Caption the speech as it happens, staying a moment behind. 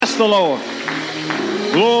the Lord.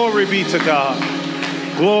 Glory be to God.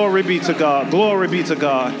 Glory be to God. Glory be to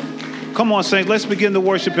God. Come on, saints, let's begin to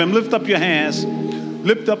worship him. Lift up your hands.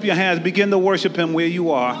 Lift up your hands. Begin to worship him where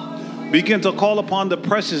you are. Begin to call upon the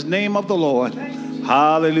precious name of the Lord.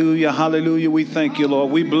 Hallelujah. Hallelujah. We thank you,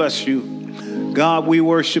 Lord. We bless you. God, we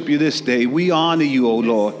worship you this day. We honor you, O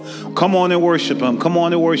Lord. Come on and worship him. Come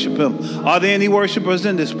on and worship him. Are there any worshipers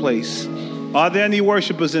in this place? Are there any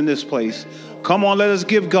worshipers in this place? Come on, let us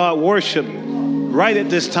give God worship right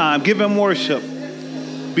at this time. Give him worship.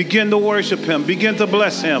 Begin to worship him. Begin to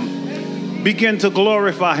bless him. Begin to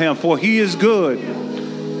glorify him, for he is good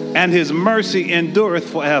and his mercy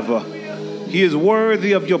endureth forever. He is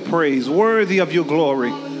worthy of your praise, worthy of your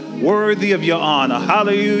glory, worthy of your honor.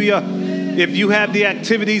 Hallelujah. If you have the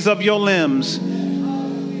activities of your limbs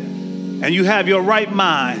and you have your right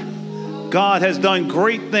mind, God has done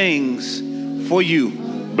great things for you.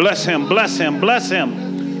 Bless him, bless him, bless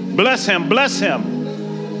him, bless him, bless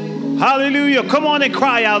him. Hallelujah. Come on and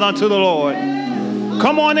cry out unto the Lord.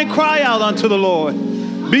 Come on and cry out unto the Lord.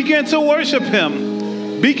 Begin to worship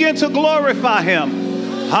him. Begin to glorify him.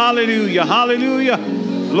 Hallelujah, hallelujah.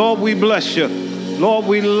 Lord, we bless you. Lord,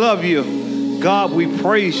 we love you. God, we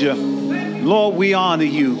praise you. Lord, we honor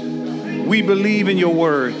you. We believe in your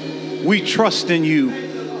word. We trust in you.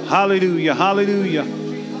 Hallelujah, hallelujah,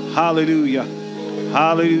 hallelujah,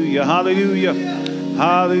 hallelujah, hallelujah,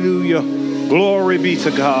 hallelujah. Glory be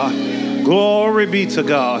to God. Glory be to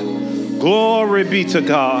God. Glory be to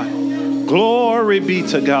God. Glory be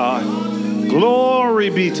to God. Glory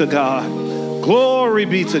be to God. Glory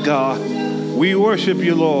be to God. We worship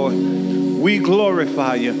you, Lord. We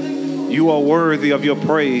glorify you. You are worthy of your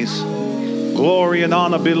praise. Glory and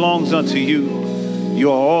honor belongs unto you.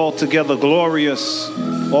 You are altogether glorious,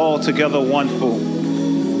 altogether wonderful.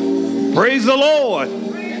 Praise the Lord.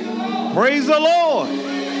 Praise the Lord.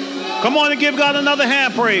 Come on and give God another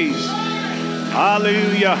hand praise.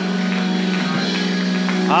 Hallelujah.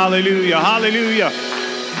 Hallelujah. Hallelujah.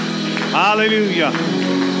 Hallelujah.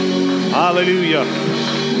 Hallelujah.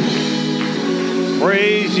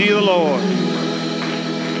 Praise ye the Lord.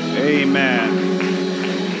 Amen.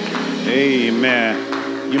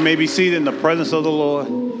 Amen. You may be seated in the presence of the Lord.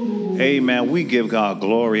 Amen. We give God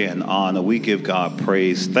glory and honor. We give God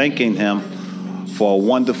praise, thanking him for a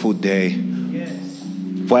wonderful day. Yes.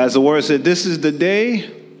 For as the word said, this is the day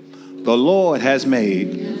the Lord has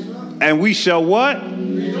made. Yes. And we shall what?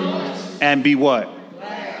 Rejoice. And be what?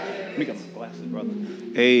 Glad. Let me get my glasses, brother.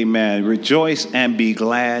 Amen. Rejoice and be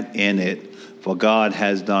glad in it. For God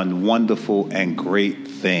has done wonderful and great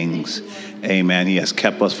things. Amen. He has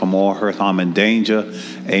kept us from all hurt, harm, and danger.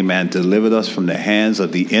 Amen. Delivered us from the hands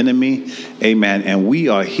of the enemy. Amen. And we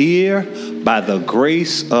are here by the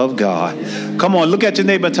grace of God. Come on, look at your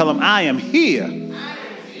neighbor and tell him, I am here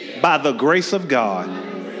by the grace of God.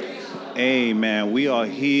 Amen. We are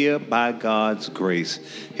here by God's grace.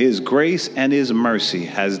 His grace and his mercy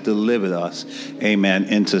has delivered us, amen,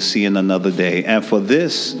 into seeing another day. And for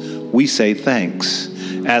this, we say thanks.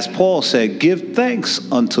 As Paul said, give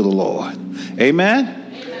thanks unto the Lord.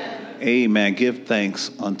 Amen? Amen. Amen. Give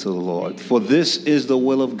thanks unto the Lord. For this is the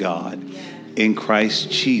will of God in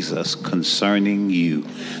Christ Jesus concerning you,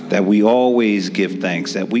 that we always give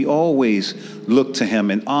thanks, that we always look to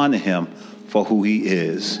him and honor him for who he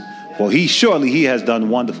is. For he has done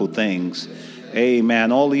wonderful things.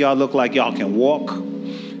 Amen. All of y'all look like y'all can walk.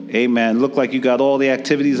 Amen. Look like you got all the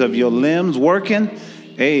activities of your limbs working.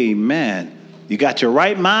 Amen. You got your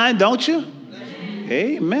right mind, don't you?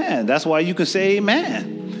 Amen. That's why you can say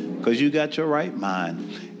amen, because you got your right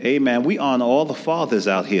mind. Amen. We honor all the fathers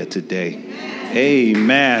out here today.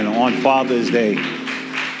 Amen. On Father's Day.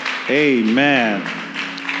 Amen.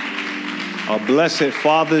 A blessed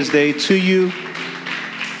Father's Day to you.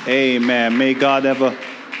 Amen. May God ever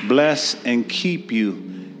bless and keep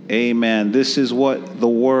you. Amen. This is what the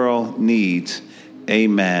world needs.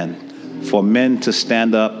 Amen. For men to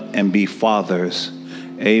stand up and be fathers.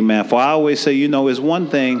 Amen. For I always say, it's one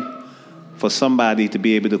thing for somebody to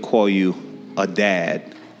be able to call you a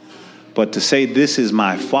dad. But to say, this is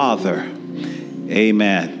my father,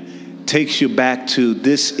 amen, takes you back to,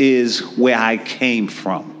 this is where I came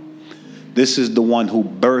from. This is the one who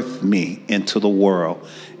birthed me into the world.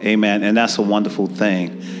 Amen. And that's a wonderful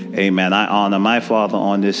thing. Amen. I honor my father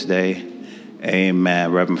on this day.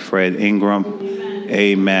 Amen. Reverend Fred Ingram.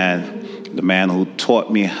 Amen. The man who taught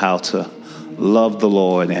me how to love the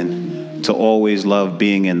Lord and to always love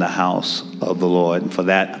being in the house of the Lord. And for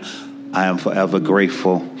that, I am forever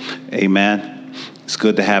grateful. Amen. It's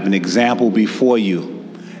good to have an example before you.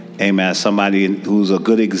 Amen. Somebody who's a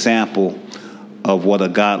good example of what a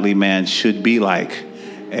godly man should be like.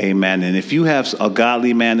 Amen. And if you have a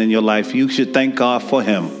godly man in your life, you should thank God for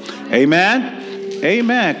him. Amen.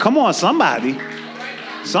 Amen. Come on, somebody.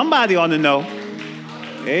 Somebody ought to know.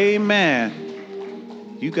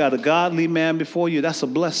 Amen. You got a godly man before you. That's a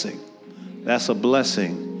blessing. That's a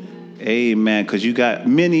blessing. Amen. Because you got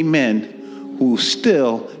many men who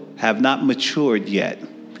still have not matured yet.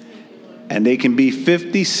 And they can be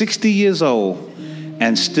 50, 60 years old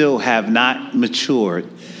and still have not matured.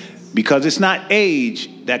 Because it's not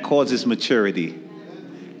age that causes maturity.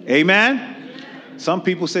 Amen? Some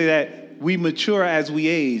people say that we mature as we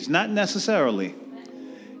age. Not necessarily.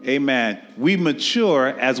 Amen. We mature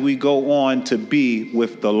as we go on to be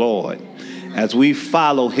with the Lord. As we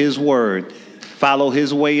follow his word, follow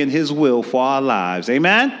his way and his will for our lives.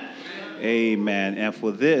 Amen? Amen. And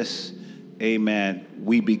for this, amen,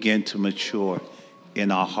 we begin to mature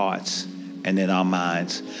in our hearts and in our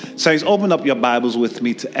minds. Saints, open up your Bibles with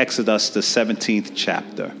me to Exodus, the 17th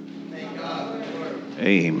chapter.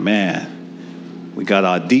 Amen. We got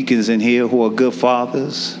our deacons in here who are good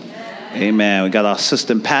fathers. Amen. We got our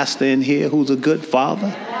assistant pastor in here who's a good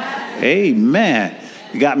father. Amen.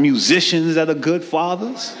 We got musicians that are good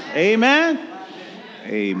fathers. Amen.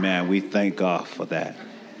 Amen. We thank God for that.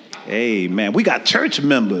 Amen. We got church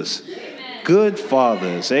members, good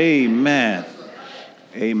fathers. Amen.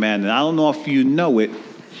 Amen. And I don't know if you know it,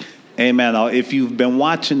 amen, or if you've been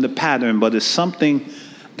watching the pattern, but it's something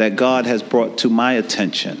that God has brought to my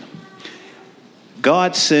attention.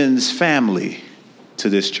 God sends family to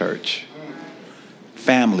this church.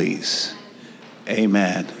 Families.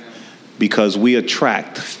 Amen. Because we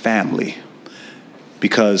attract family.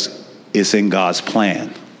 Because it's in God's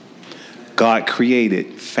plan. God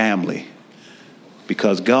created family.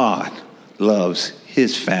 Because God loves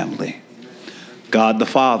his family. God the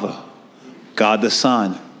Father, God the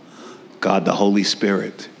Son, God the Holy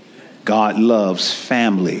Spirit. God loves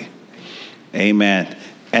family. Amen.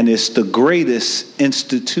 And it's the greatest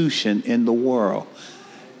institution in the world.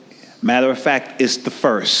 Matter of fact, it's the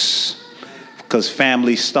first. Because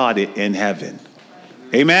family started in heaven.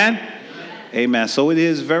 Amen? Amen. So it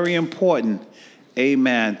is very important,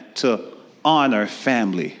 amen, to honor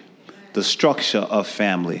family, the structure of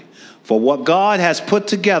family. For what God has put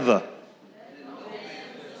together,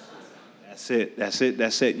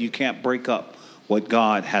 That's it. You can't break up what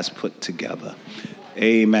God has put together.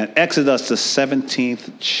 Amen. Exodus, the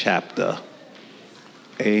 17th chapter.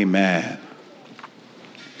 Amen.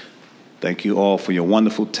 Thank you all for your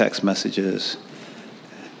wonderful text messages.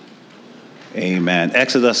 Amen.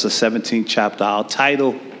 Exodus, the 17th chapter. Our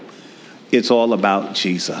title, it's all about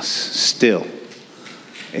Jesus. Still.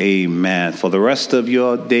 Amen. For the rest of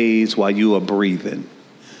your days while you are breathing,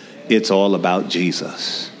 it's all about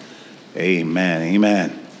Jesus. Amen.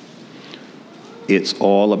 Amen. It's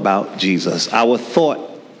all about Jesus. Our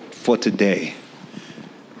thought for today,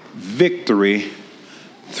 victory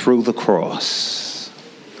through the cross.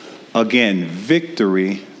 Again,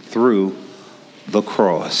 victory through the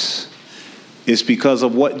cross. It's because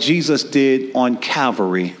of what Jesus did on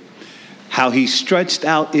Calvary, how he stretched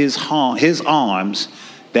out his arms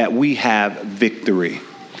that we have victory.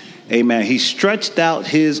 Amen. He stretched out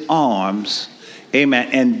his arms, amen,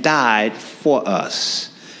 and died for us.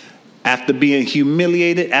 After being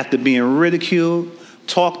humiliated, after being ridiculed,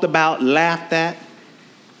 talked about, laughed at.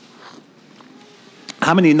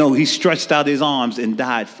 How many know he stretched out his arms and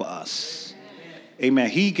died for us? Amen.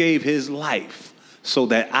 He gave his life so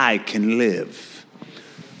that I can live.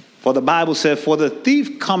 For the Bible said, for the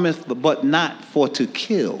thief cometh but not for to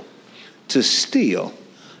kill, to steal,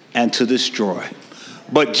 and to destroy.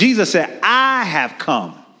 But Jesus said, I have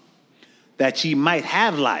come that ye might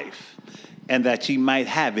have life, and that ye might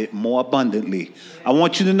have it more abundantly. I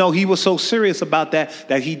want you to know he was so serious about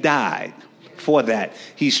that he died for that.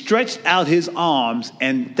 He stretched out his arms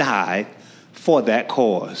and died for that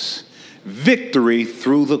cause. Victory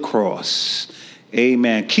through the cross.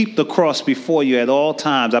 Amen. Keep the cross before you at all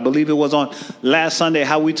times. I believe it was on last Sunday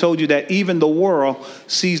how we told you that even the world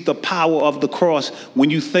sees the power of the cross when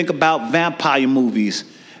you think about vampire movies.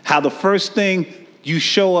 How the first thing you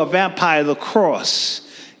show a vampire the cross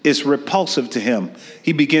is repulsive to him.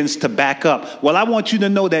 He begins to back up. Well, I want you to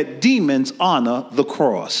know that demons honor the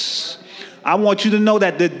cross. I want you to know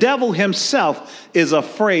that the devil himself is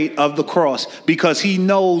afraid of the cross because he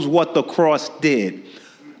knows what the cross did.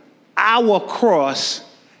 Our cross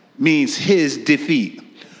means his defeat.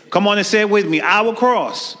 Come on and say it with me. Our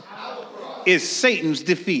cross is Satan's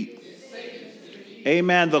defeat.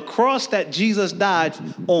 Amen. The cross that Jesus died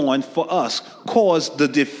on for us caused the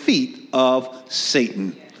defeat of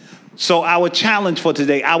Satan. So our challenge for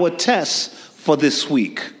today, our test for this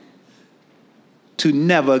week, to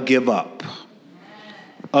never give up.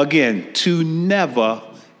 Again, to never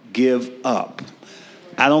give up.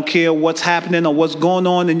 I don't care what's happening or what's going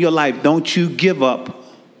on in your life. Don't you give up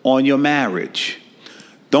on your marriage.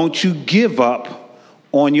 Don't you give up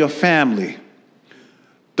on your family.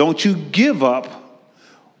 Don't you give up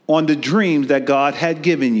on the dreams that God had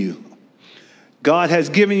given you. God has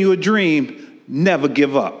given you a dream. Never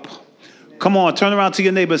give up. Come on, turn around to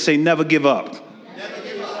your neighbor and say, never give up. Never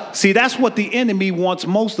give up. See, that's what the enemy wants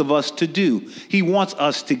most of us to do. He wants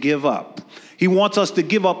us to give up. He wants us to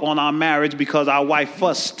give up on our marriage because our wife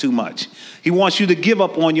fussed too much. He wants you to give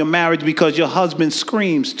up on your marriage because your husband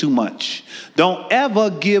screams too much. Don't ever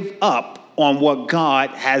give up on what God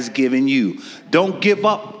has given you. Don't give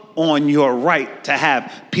up on your right to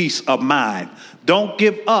have peace of mind. Don't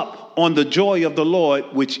give up on the joy of the Lord,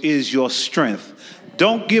 which is your strength.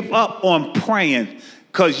 Don't give up on praying,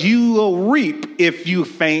 because you will reap if you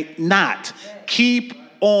faint not. Keep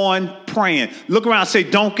on praying. Look around and say,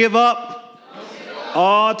 don't give up.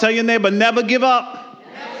 Oh, tell your neighbor, never give up.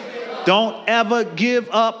 Don't ever give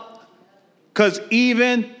up, because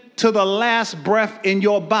even to the last breath in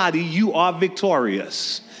your body, you are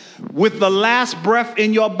victorious. With the last breath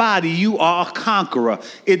in your body, you are a conqueror.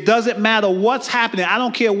 It doesn't matter what's happening. I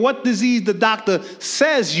don't care what disease the doctor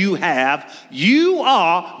says you have. You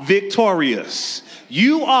are victorious.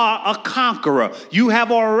 You are a conqueror. You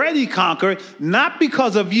have already conquered, not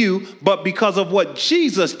because of you, but because of what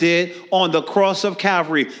Jesus did on the cross of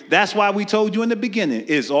Calvary. That's why we told you in the beginning,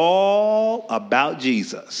 it's all about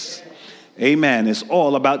Jesus. Amen. It's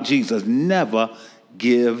all about Jesus. Never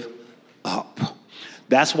give up.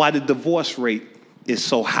 That's why the divorce rate is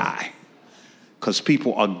so high, because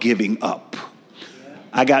people are giving up.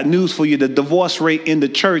 I got news for you. The divorce rate in the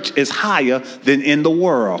church is higher than in the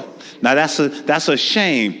world. Now, that's a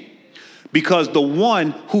shame, because the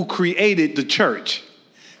one who created the church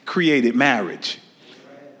created marriage.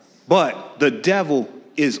 But the devil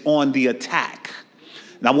is on the attack.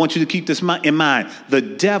 And I want you to keep this in mind. The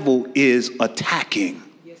devil is attacking,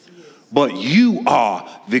 but you are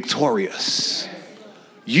victorious.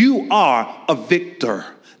 You are a victor,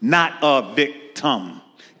 not a victim.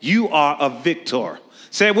 You are a victor.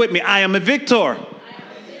 Say it with me. I am a victor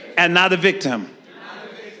and not a victim.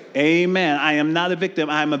 Amen. I am not a victim.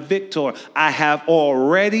 I am a victor. I have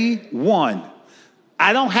already won.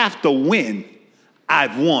 I don't have to win.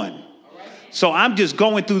 I've won. So I'm just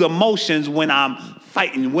going through the motions when I'm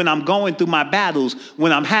fighting, when I'm going through my battles,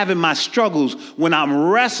 when I'm having my struggles, when I'm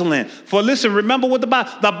wrestling. For listen, remember what the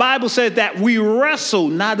Bible says, that we wrestle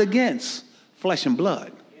not against flesh and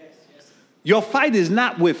blood. Your fight is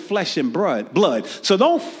not with flesh and blood. So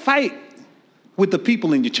don't fight with the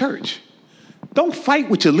people in your church. Don't fight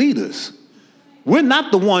with your leaders. We're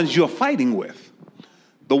not the ones you're fighting with.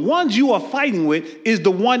 The ones you are fighting with is the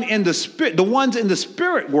ones in the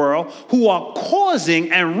spirit world who are causing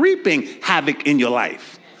and reaping havoc in your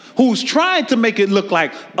life, who's trying to make it look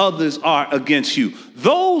like others are against you.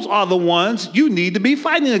 Those are the ones you need to be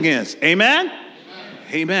fighting against. Amen?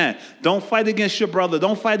 Amen. Don't fight against your brother.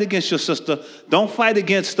 Don't fight against your sister. Don't fight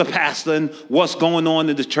against the pastor and what's going on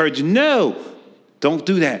in the church. No, don't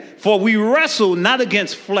do that. For we wrestle not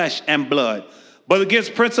against flesh and blood, but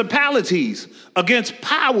against principalities, against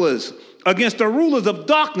powers, against the rulers of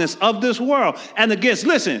darkness of this world, and against,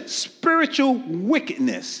 listen, spiritual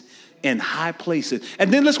wickedness in high places.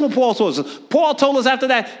 And then listen what Paul told us. Paul told us after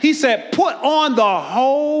that, he said, put on the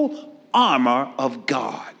whole armor of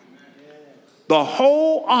God. The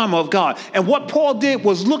whole armor of God. And what Paul did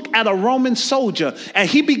was look at a Roman soldier, and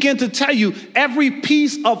he began to tell you every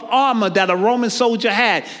piece of armor that a Roman soldier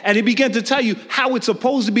had. And he began to tell you how it's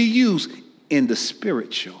supposed to be used in the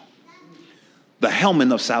spiritual. The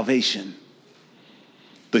helmet of salvation,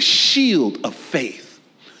 the shield of faith,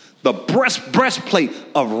 the breastplate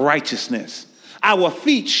of righteousness, our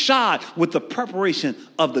feet shod with the preparation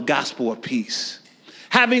of the gospel of peace,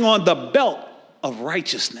 having on the belt of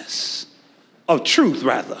righteousness, of truth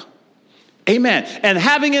rather. Amen. And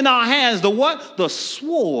having in our hands the what? The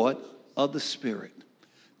sword of the Spirit,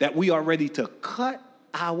 that we are ready to cut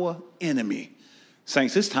our enemy.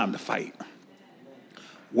 Saints, it's time to fight.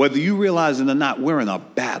 Whether you realize it or not, we're in a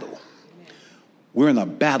battle. We're in a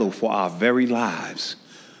battle for our very lives.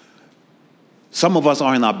 Some of us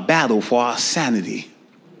are in a battle for our sanity.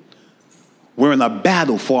 We're in a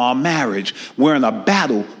battle for our marriage. We're in a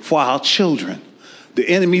battle for our children. The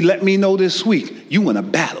enemy let me know this week, you in a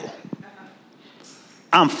battle.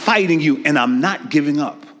 I'm fighting you and I'm not giving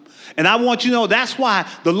up. And I want you to know that's why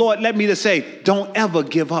the Lord led me to say, don't ever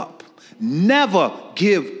give up. Never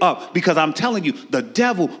give up, because I'm telling you, the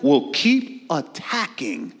devil will keep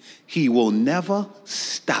attacking. he will never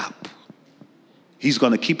stop. He's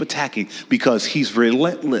going to keep attacking because he's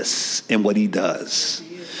relentless in what he does.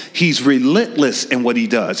 He's relentless in what he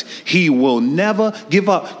does. He will never give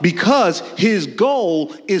up because his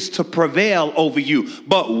goal is to prevail over you.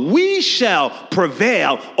 But we shall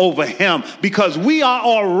prevail over him because we are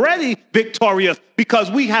already victorious, because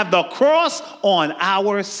we have the cross on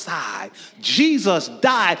our side. Jesus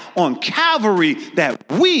died on Calvary that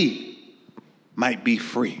we might be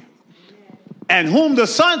free. And whom the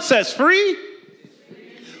Son sets free,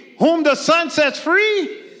 whom the Son sets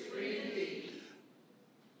free,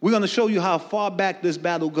 we're going to show you how far back this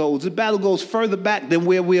battle goes. This battle goes further back than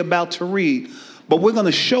where we're about to read. But we're going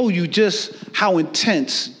to show you just how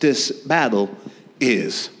intense this battle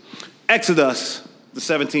is. Exodus, the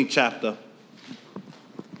 17th chapter,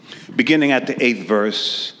 beginning at the 8th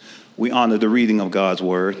verse, we honor the reading of God's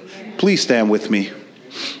word. Please stand with me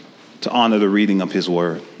to honor the reading of his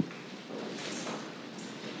word.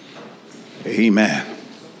 Amen.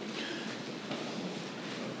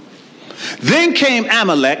 Then came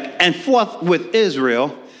Amalek and fought with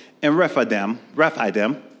Israel in Rephidim.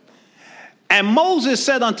 And Moses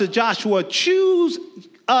said unto Joshua, choose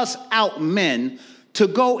us out men to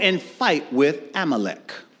go and fight with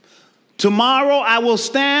Amalek. Tomorrow I will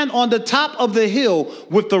stand on the top of the hill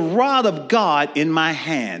with the rod of God in my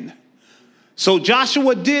hand. So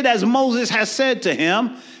Joshua did as Moses had said to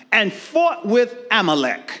him and fought with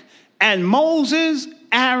Amalek. And Moses,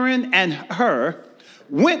 Aaron, and Hur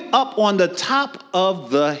went up on the top of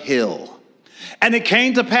the hill. And it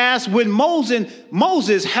came to pass when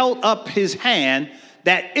Moses held up his hand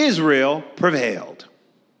that Israel prevailed.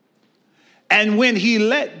 And when he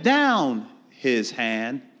let down his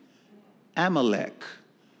hand, Amalek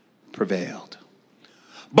prevailed.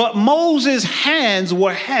 But Moses' hands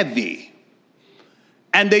were heavy.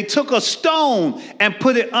 And they took a stone and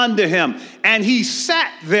put it under him, and he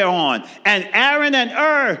sat thereon. And Aaron and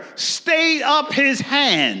Hur stayed up his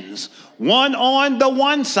hands, one on the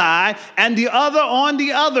one side and the other on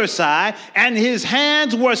the other side, and his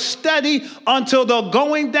hands were steady until the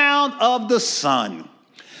going down of the sun.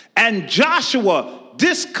 And Joshua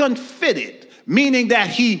discomfited, meaning that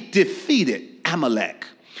he defeated Amalek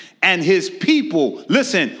and his people,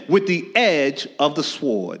 listen, with the edge of the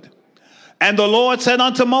sword. And the Lord said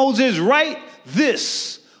unto Moses, write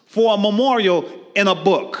this for a memorial in a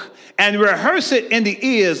book, and rehearse it in the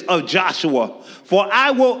ears of Joshua. For I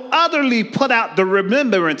will utterly put out the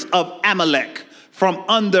remembrance of Amalek from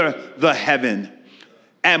under the heaven.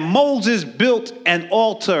 And Moses built an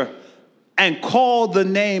altar and called the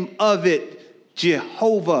name of it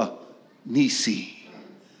Jehovah Nissi.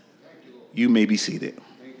 You may be seated.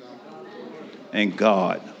 Thank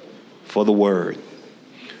God for the word.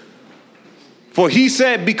 For he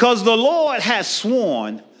said, because the Lord has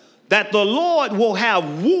sworn that the Lord will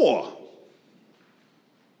have war.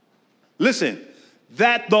 Listen,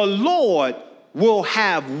 that the Lord will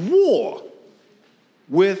have war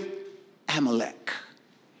with Amalek.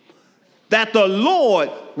 That the Lord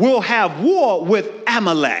will have war with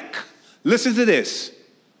Amalek. Listen to this.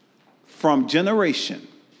 From generation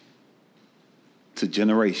to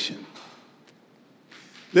generation.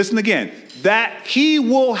 Listen again. That he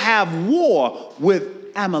will have war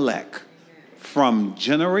with Amalek from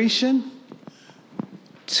generation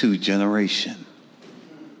to generation.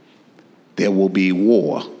 There will be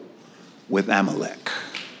war with Amalek.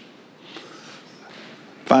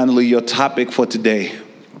 Finally, your topic for today.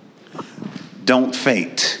 Don't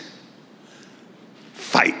faint.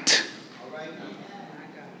 Fight.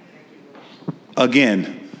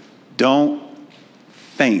 Again, don't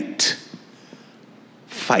faint.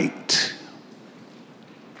 Fight.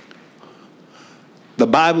 The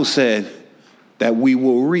Bible said that we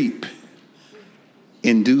will reap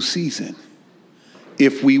in due season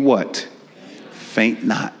if we what? Faint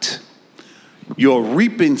not. Your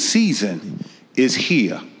reaping season is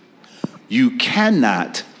here. You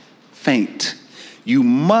cannot faint. You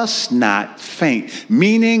must not faint,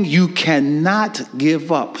 meaning you cannot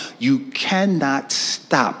give up. You cannot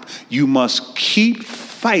stop. You must keep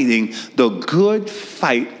fighting the good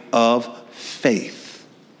fight of faith.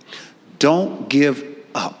 Don't give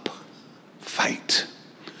up. Fight.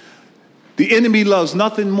 The enemy loves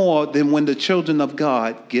nothing more than when the children of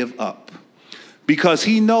God give up, because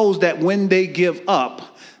he knows that when they give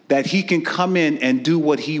up, that he can come in and do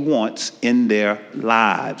what he wants in their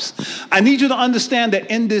lives. I need you to understand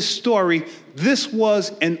that in this story, this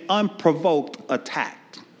was an unprovoked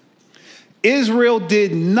attack. Israel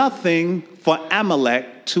did nothing for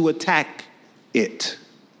Amalek to attack it.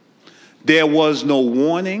 There was no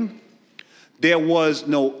warning. There was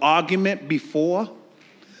no argument before.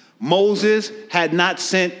 Moses had not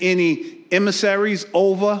sent any emissaries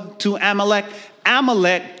over to Amalek.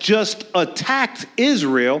 Amalek just attacked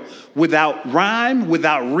Israel without rhyme,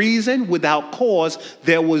 without reason, without cause.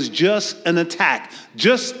 There was just an attack.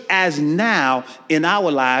 Just as now in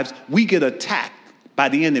our lives, we get attacked by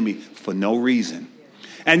the enemy for no reason.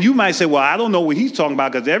 And you might say, well, I don't know what he's talking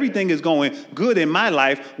about because everything is going good in my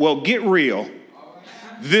life. Well, get real.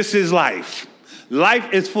 This is life.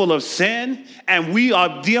 Life is full of sin, and we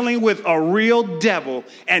are dealing with a real devil.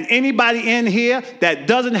 And anybody in here that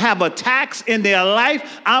doesn't have attacks in their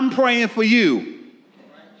life, I'm praying for you.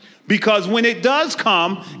 Because when it does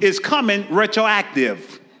come, it's coming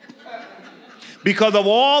retroactive. Because of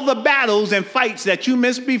all the battles and fights that you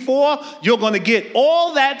missed before, you're going to get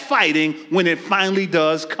all that fighting when it finally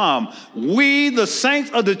does come. We, the saints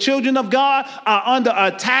of the children of God, are under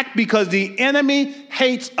attack because the enemy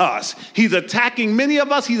hates us. He's attacking many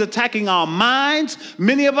of us. He's attacking our minds.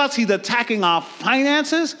 Many of us, he's attacking our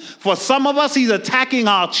finances. For some of us, he's attacking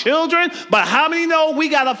our children. But how many know we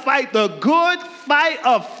got to fight the good fight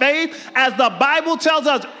of faith? As the Bible tells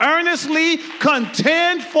us, earnestly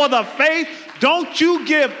contend for the faith. Don't you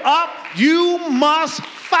give up. You must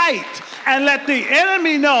fight and let the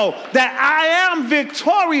enemy know that I am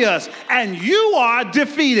victorious and you are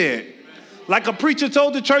defeated. Like a preacher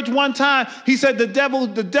told the church one time, he said the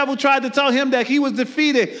devil tried to tell him that he was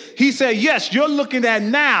defeated. He said, yes, you're looking at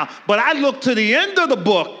now, but I look to the end of the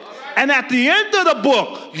book, and at the end of the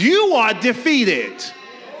book, you are defeated.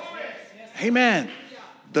 Amen.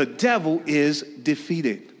 The devil is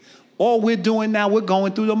defeated. All we're doing now, we're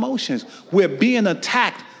going through the motions. We're being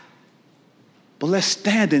attacked. But let's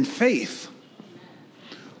stand in faith.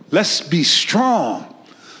 Let's be strong.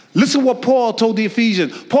 Listen what Paul told the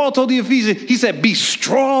Ephesians. Paul told the Ephesians, he said, be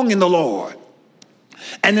strong in the Lord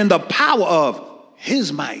and in the power of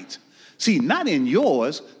his might. See, not in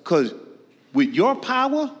yours, because with your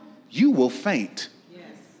power, you will faint. Yes.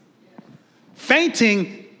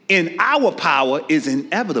 Fainting in our power is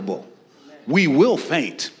inevitable. We will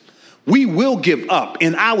faint. We will give up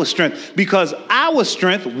in our strength because our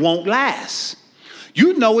strength won't last.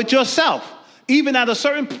 You know it yourself. Even at a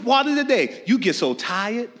certain part of the day, you get so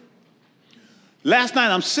tired. Last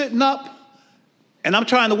night I'm sitting up and I'm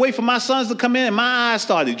trying to wait for my sons to come in and my eyes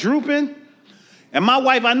started drooping. And my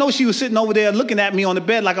wife, I know she was sitting over there looking at me on the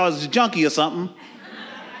bed like I was a junkie or something.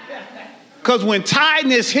 Because when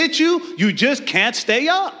tiredness hits you, you just can't stay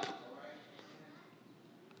up.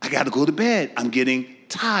 I got to go to bed. I'm getting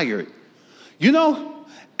tired. You know,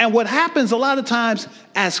 and what happens a lot of times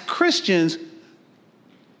as Christians,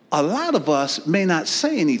 a lot of us may not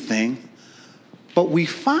say anything, but we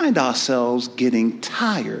find ourselves getting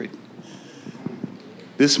tired.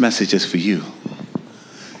 This message is for you.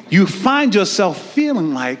 You find yourself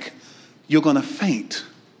feeling like you're going to faint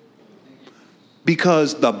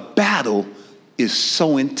because the battle is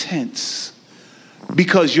so intense,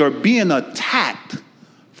 because you're being attacked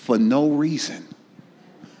for no reason.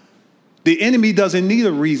 The enemy doesn't need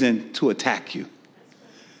a reason to attack you.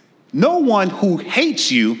 No one who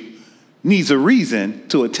hates you needs a reason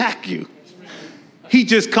to attack you. He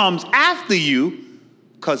just comes after you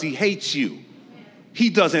because he hates you.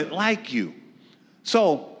 He doesn't like you.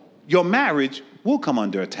 So your marriage will come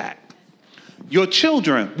under attack. Your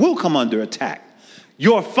children will come under attack.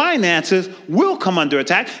 Your finances will come under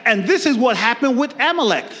attack. And this is what happened with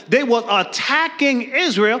Amalek. They were attacking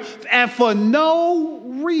Israel and for no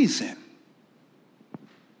reason.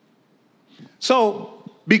 So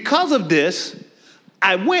because of this,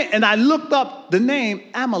 I went and I looked up the name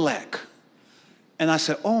Amalek. And I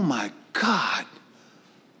said, oh my God.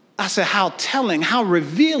 I said, how telling, how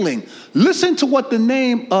revealing. Listen to what the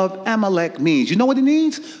name of Amalek means. You know what it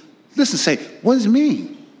means? Listen, say, what does it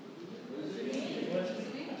mean?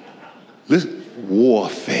 Listen,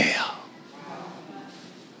 warfare.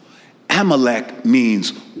 Amalek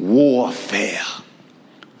means warfare.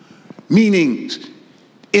 Meaning,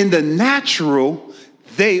 in the natural,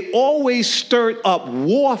 they always stirred up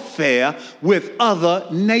warfare with other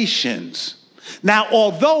nations. Now,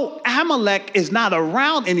 although Amalek is not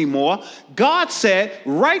around anymore, God said,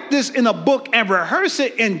 write this in a book and rehearse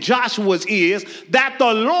it in Joshua's ears, that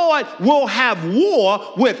the Lord will have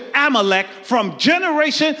war with Amalek from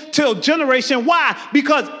generation till generation. Why?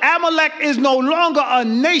 Because Amalek is no longer a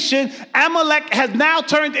nation. Amalek has now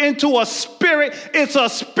turned into a spirit. It's a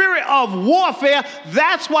spirit of warfare.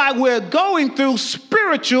 That's why we're going through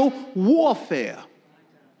spiritual warfare.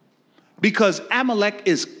 Because Amalek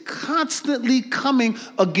is constantly coming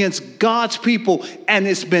against God's people, and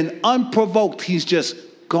it's been unprovoked. He's just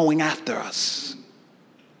going after us.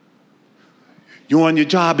 You're on your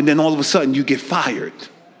job, and then all of a sudden you get fired.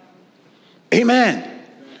 Amen.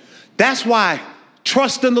 That's why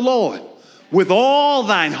trust in the Lord with all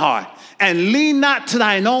thine heart, and lean not to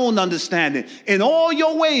thine own understanding. In all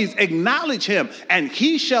your ways acknowledge him, and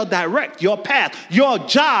he shall direct your path. Your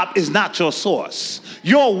job is not your source.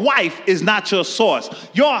 Your wife is not your source.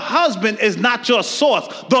 Your husband is not your source.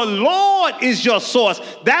 The Lord is your source.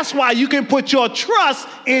 That's why you can put your trust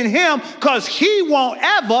in him, because he won't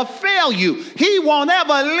ever fail you. He won't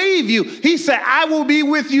ever leave you. He said, I will be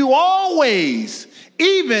with you always,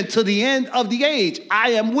 even to the end of the age.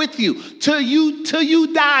 I am with you till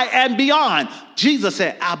you die and beyond. Jesus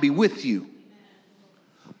said, I'll be with you.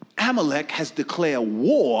 Amalek has declared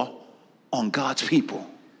war on God's people.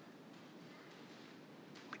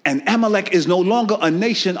 And Amalek is no longer a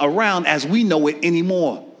nation around as we know it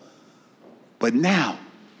anymore. But now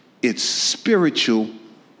it's spiritual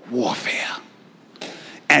warfare.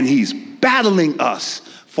 And he's battling us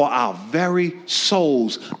for our very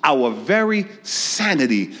souls, our very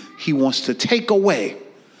sanity. He wants to take away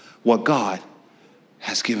what God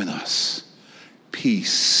has given us.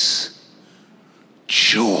 Peace,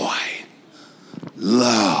 joy,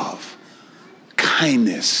 love,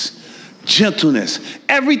 kindness, gentleness,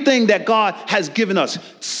 everything that God has given us.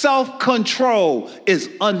 Self-control is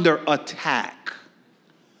under attack.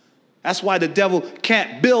 That's why the devil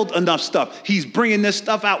can't build enough stuff. He's bringing this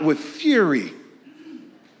stuff out with fury.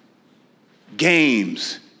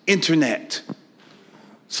 Games, internet.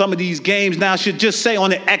 Some of these games now should just say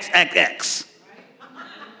on the XXX.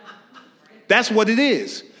 That's what it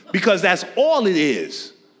is, because that's all it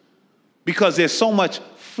is, because there's so much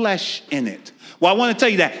flesh in it. Well, I want to tell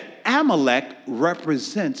you that Amalek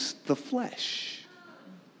represents the flesh.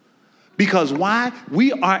 Because why?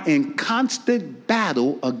 We are in constant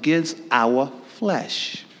battle against our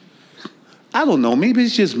flesh. I don't know, maybe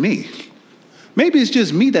it's just me. Maybe it's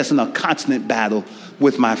just me that's in a constant battle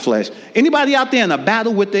with my flesh. Anybody out there in a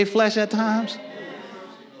battle with their flesh at times?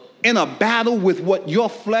 In a battle with what your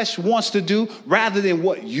flesh wants to do rather than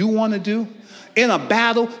what you want to do? In a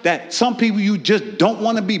battle that some people you just don't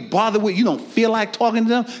want to be bothered with. You don't feel like talking to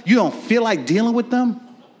them. You don't feel like dealing with them.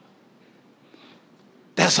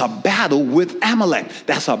 That's a battle with Amalek.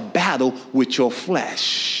 That's a battle with your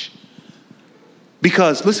flesh.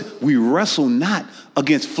 Because, listen, we wrestle not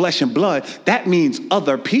against flesh and blood. That means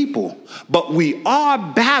other people. But we are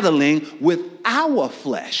battling with our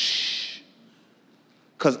flesh.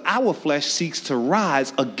 Because our flesh seeks to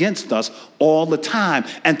rise against us all the time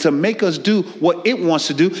and to make us do what it wants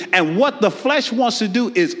to do. And what the flesh wants to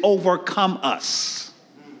do is overcome us.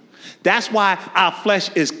 That's why our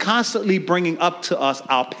flesh is constantly bringing up to us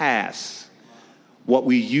our past, what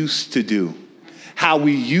we used to do, how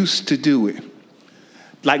we used to do it.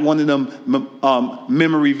 Like one of them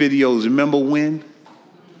memory videos, remember when?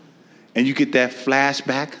 And you get that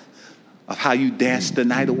flashback of how you danced the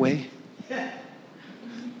night away.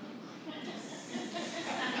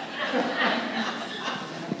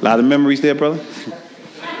 A lot of memories there, brother.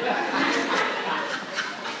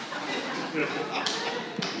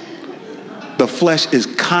 The flesh is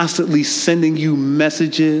constantly sending you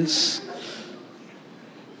messages,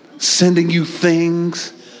 sending you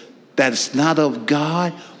things that's not of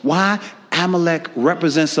God. Why? Amalek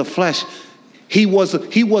represents the flesh. He was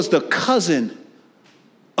the cousin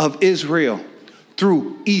of Israel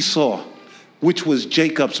through Esau, which was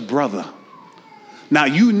Jacob's brother. Now,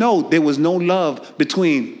 you know there was no love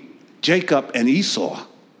between Jacob and Esau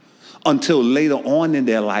until later on in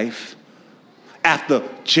their life, after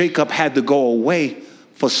Jacob had to go away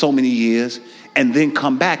for so many years and then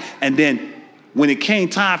come back. And then when it came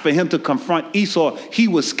time for him to confront Esau, he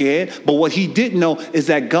was scared. But what he didn't know is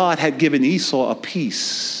that God had given Esau a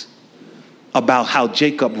peace about how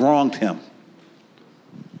Jacob wronged him.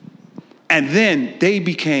 And then they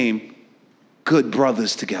became good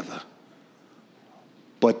brothers together.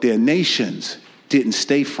 But their nations didn't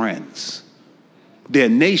stay friends. Their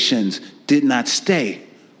nations did not stay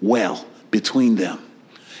well between them.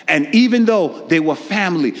 And even though they were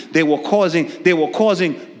family, they were causing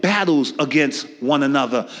battles against one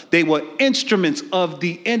another. They were instruments of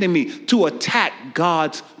the enemy to attack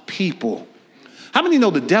God's people. How many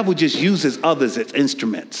know the devil just uses others as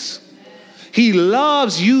instruments? He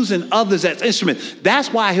loves using others as instruments.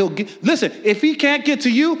 That's why listen, if he can't get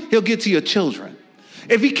to you, he'll get to your children.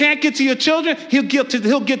 If he can't get to your children, he'll get to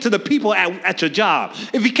the people at your job.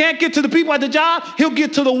 If he can't get to the people at the job, he'll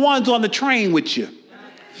get to the ones on the train with you.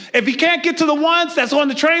 If he can't get to the ones that's on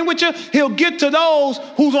the train with you, he'll get to those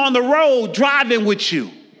who's on the road driving with you.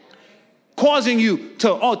 causing you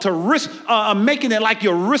to risk making it like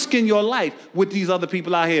you're risking your life with these other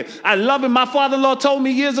people out here. I love it. My father-in-law told me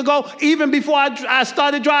years ago, even before I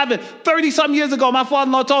started driving, 30-something years ago, my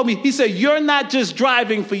father-in-law told me, he said, you're not just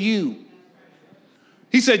driving for you.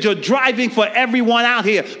 He said, you're driving for everyone out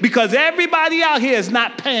here because everybody out here is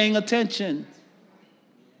not paying attention.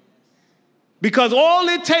 Because all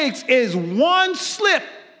it takes is one slip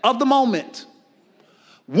of the moment,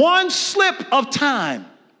 one slip of time.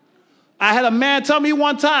 I had a man tell me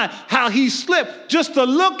one time how he slipped just to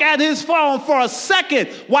look at his phone for a second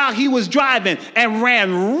while he was driving and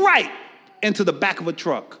ran right into the back of a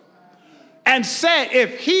truck. And said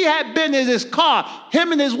if he had been in his car,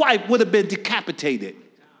 him and his wife would have been decapitated.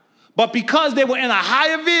 But because they were in a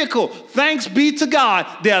higher vehicle, thanks be to God,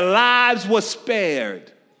 their lives were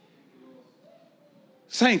spared.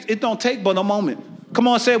 Saints, it don't take but a moment. Come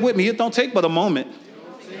on, say it with me. It don't take but a moment.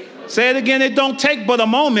 Say it again. It don't take but a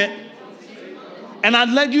moment. And I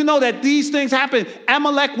let you know that these things happen.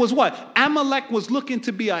 Amalek was what? Amalek was looking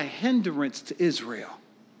to be a hindrance to Israel.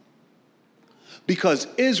 Because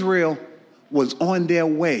Israel was on their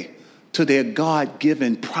way to their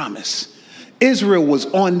God-given promise. Israel was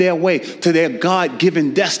on their way to their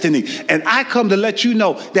God-given destiny. And I come to let you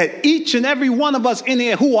know that each and every one of us in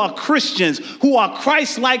here who are Christians, who are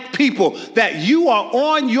Christ-like people, that you are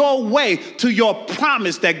on your way to your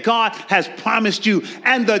promise that God has promised you.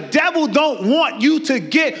 And the devil don't want you to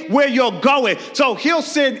get where you're going. So he'll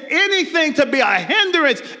send anything to be a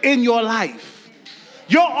hindrance in your life.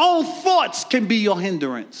 Your own thoughts can be your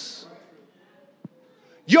hindrance.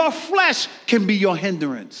 Your flesh can be your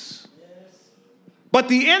hindrance. But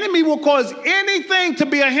the enemy will cause anything to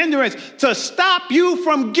be a hindrance to stop you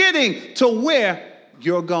from getting to where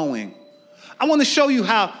you're going. I want to show you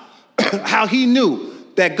how he knew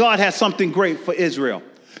that God had something great for Israel.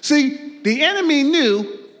 See, the enemy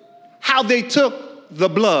knew how they took the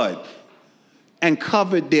blood and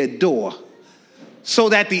covered their door so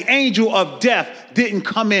that the angel of death didn't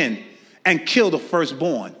come in and kill the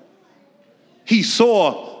firstborn. He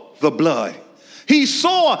saw the blood. He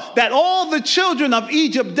saw that all the children of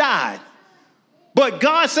Egypt died. But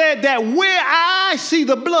God said that where I see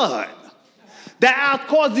the blood, that I'll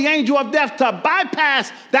cause the angel of death to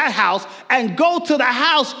bypass that house and go to the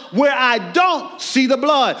house where I don't see the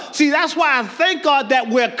blood. See, that's why I thank God that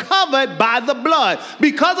we're covered by the blood.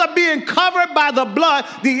 Because of being covered by the blood,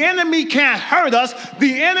 the enemy can't hurt us.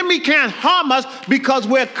 The enemy can't harm us because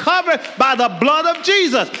we're covered by the blood of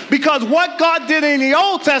Jesus. Because what God did in the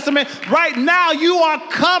Old Testament, right now you are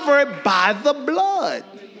covered by the blood.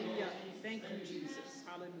 Thank you, Jesus.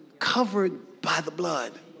 Hallelujah. Covered by the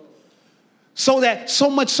blood. So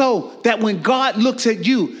much so that when God looks at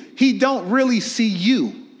you, he don't really see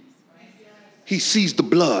you. He sees the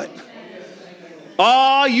blood.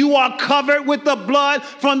 Oh, you are covered with the blood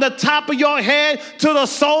from the top of your head to the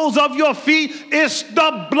soles of your feet. It's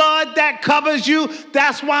the blood that covers you.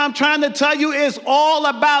 That's why I'm trying to tell you it's all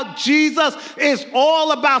about Jesus. It's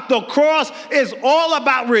all about the cross. It's all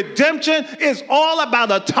about redemption. It's all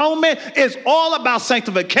about atonement. It's all about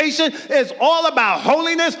sanctification. It's all about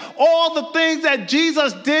holiness. All the things that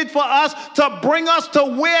Jesus did for us to bring us to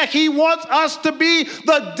where he wants us to be.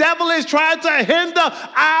 The devil is trying to hinder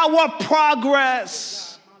our progress.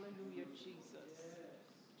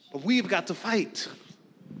 But we've got to fight.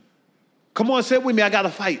 Come on, say it with me. I got to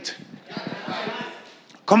fight.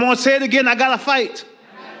 Come on, say it again. I got to fight.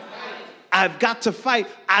 I've got to fight.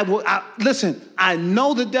 Listen, I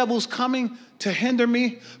know the devil's coming to hinder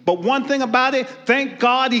me, but one thing about it, thank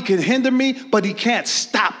God he can hinder me, but he can't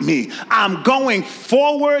stop me. I'm going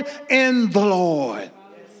forward in the Lord.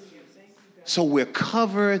 So we're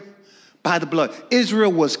covered by the blood.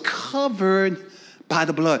 Israel was covered by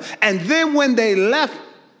the blood. And then when they left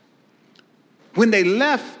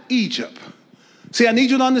Egypt, see, I need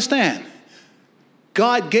you to understand,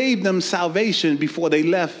 God gave them salvation before they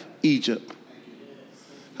left Egypt.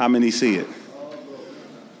 How many see it?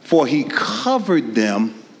 For he covered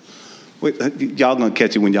them. Wait, y'all gonna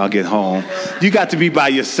catch it when y'all get home. You got to be by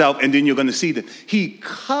yourself and then you're gonna see them. He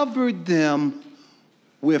covered them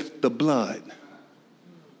with the blood.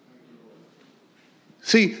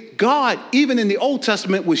 See, God, even in the Old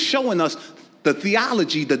Testament, was showing us the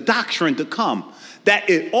theology, the doctrine to come. That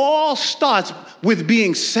it all starts with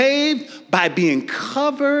being saved by being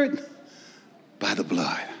covered by the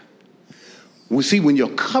blood. We see, when you're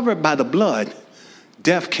covered by the blood,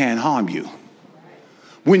 death can't harm you.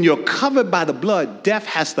 When you're covered by the blood, death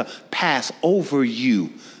has to pass over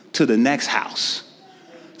you to the next house.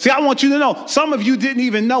 See, I want you to know, some of you didn't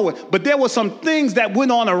even know it, but there were some things that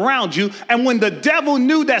went on around you. And when the devil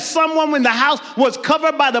knew that someone in the house was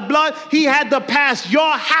covered by the blood, he had to pass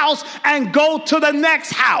your house and go to the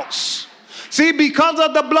next house. See, because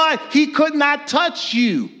of the blood, he could not touch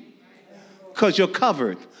you because you're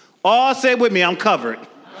covered. Oh, say it with me, I'm covered.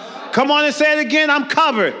 Come on and say it again, I'm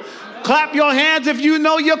covered. Clap your hands if you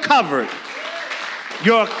know you're covered.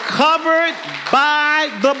 You're covered by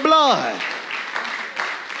the blood.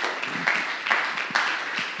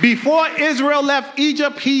 Before Israel left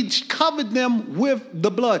Egypt, he covered them with the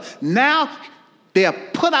blood. Now they are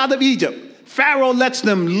put out of Egypt. Pharaoh lets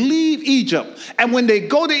them leave Egypt. And when they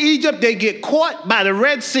go to Egypt, they get caught by the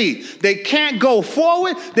Red Sea. They can't go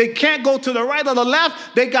forward. They can't go to the right or the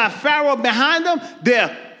left. They got Pharaoh behind them.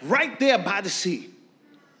 They're right there by the sea.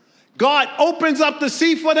 God opens up the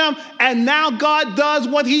sea for them, and now God does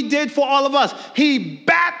what he did for all of us. He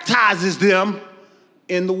baptizes them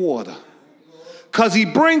in the water. Because he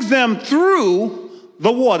brings them through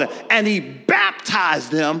the water, and he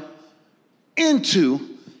baptized them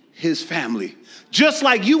into his family. Just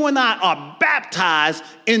like you and I are baptized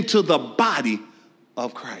into the body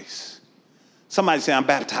of Christ. Somebody say, I'm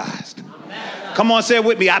baptized. Come on, say it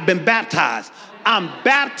with me. I've been baptized. I'm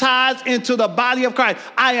baptized into the body of Christ.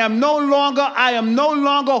 I am no longer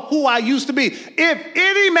who I used to be. If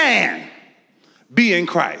any man be in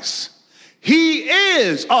Christ, he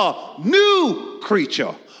is a new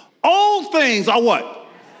creature. Old things are what?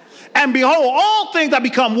 And behold, all things are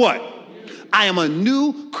become what? I am a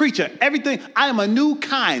new creature. Everything, I am a new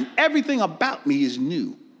kind. Everything about me is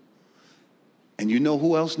new. And you know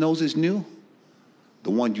who else knows it's new? The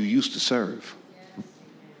one you used to serve.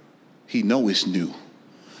 He knows it's new.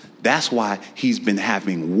 That's why he's been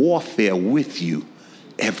having warfare with you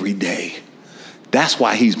every day. That's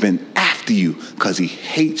why he's been after you, because he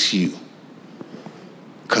hates you.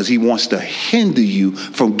 Because he wants to hinder you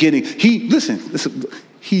from getting, listen,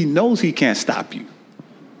 he knows he can't stop you.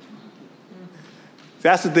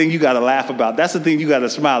 That's the thing you got to laugh about. That's the thing you got to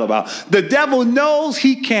smile about. The devil knows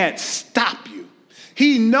he can't stop you.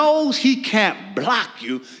 He knows he can't block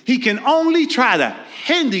you. He can only try to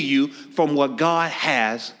hinder you from what God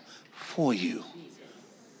has for you.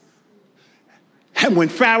 And when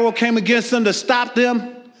Pharaoh came against them to stop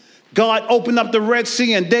them, God opened up the Red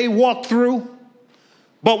Sea and they walked through.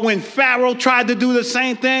 But when Pharaoh tried to do the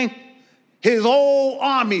same thing, his whole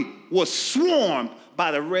army was swarmed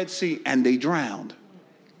by the Red Sea and they drowned.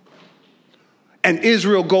 And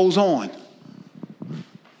Israel goes on.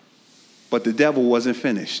 But the devil wasn't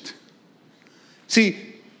finished. See,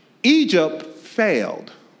 Egypt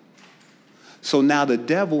failed. So now the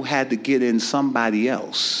devil had to get in somebody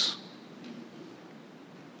else.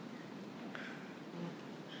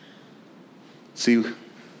 See,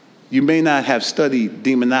 you may not have studied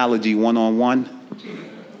demonology one-on-one.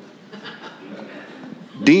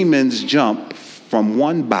 Demons jump from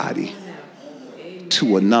one body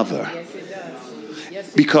to another.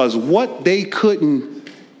 Because what they couldn't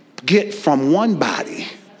get from one body,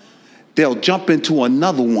 they'll jump into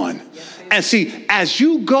another one. And see, as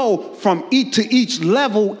you go from each to each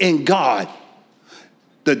level in God,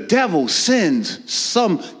 the devil sends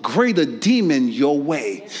some greater demon your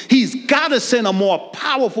way. He's got to send a more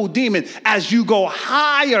powerful demon as you go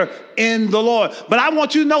higher in the Lord. But I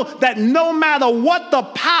want you to know that no matter what the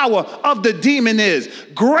power of the demon is,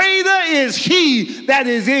 greater is he that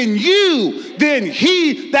is in you than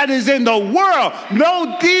he that is in the world.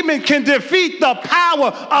 No demon can defeat the power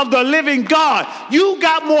of the living God. You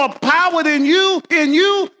got more power in you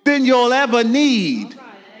than you'll ever need.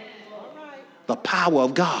 The power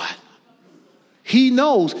of God. He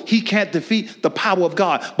knows he can't defeat the power of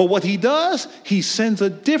God. But what he does, he sends a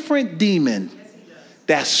different demon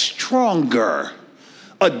that's stronger.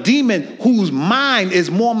 A demon whose mind is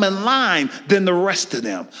more malign than the rest of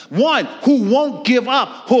them. One who won't give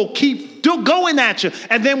up, who'll keep going at you.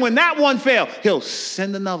 And then when that one fails, he'll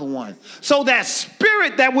send another one. So that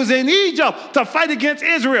spirit that was in Egypt to fight against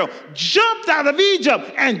Israel jumped out of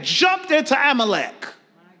Egypt and jumped into Amalek.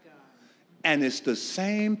 And it's the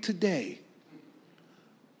same today.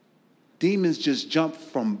 Demons just jump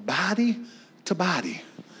from body to body.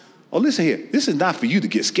 Oh, listen here. This is not for you to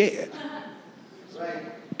get scared.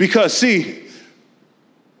 Because, see,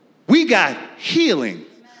 we got healing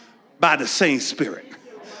by the same Spirit.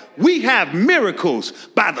 We have miracles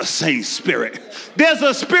by the same Spirit. There's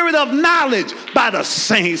a spirit of knowledge by the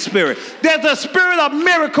same Spirit. There's a spirit of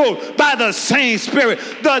miracle by the same Spirit.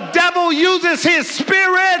 The devil uses his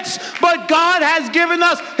spirits, but God has given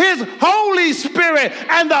us his Holy Spirit,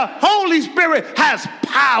 and the Holy Spirit has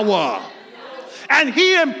power. and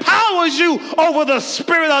he empowers you over the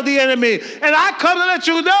spirit of the enemy. And I come to let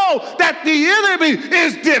you know that the enemy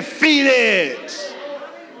is defeated.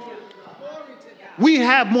 We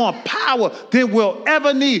have more power than we'll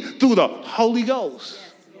ever need through the Holy Ghost.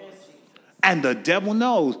 And the devil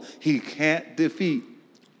knows he can't defeat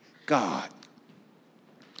God.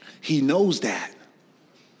 He knows that,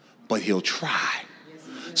 but he'll try.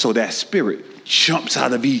 So that spirit jumps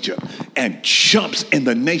out of Egypt and jumps in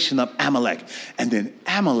the nation of Amalek. And then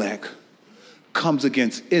Amalek comes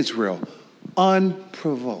against Israel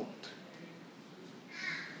unprovoked.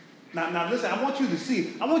 Now listen, I want you to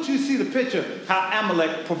see the picture how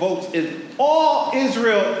Amalek provokes Israel. All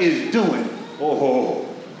Israel is doing,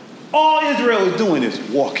 all Israel is doing is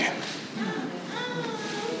walking.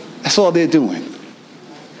 That's all they're doing.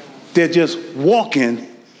 They're just walking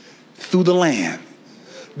through the land.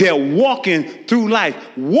 They're walking through life,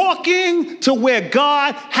 walking to where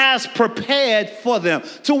God has prepared for them,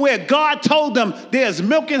 to where God told them there's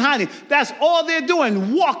milk and honey. That's all they're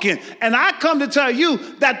doing, walking. And I come to tell you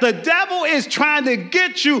that the devil is trying to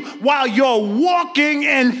get you while you're walking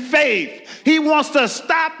in faith. He wants to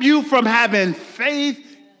stop you from having faith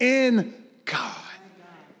in God.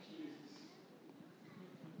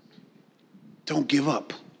 Don't give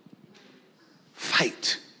up.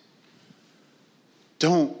 Fight.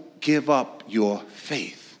 Don't give up your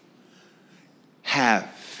faith. Have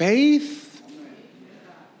faith.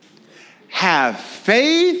 Have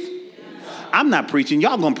faith. I'm not preaching.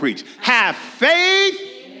 Y'all gonna preach. Have faith.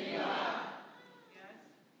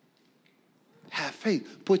 Have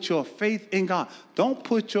faith. Put your faith in God. Don't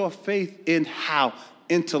put your faith in how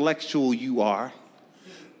intellectual you are.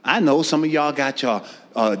 I know some of y'all got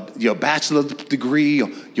your bachelor's degree or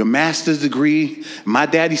your master's degree. My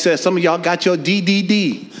daddy said some of y'all got your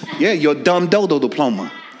DDD. Yeah, your dumb dodo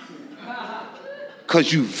diploma.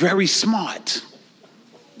 Because you very smart.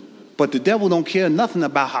 But the devil don't care nothing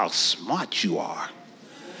about how smart you are.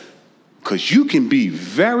 Because you can be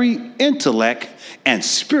very intellect and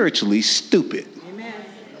spiritually stupid. Amen.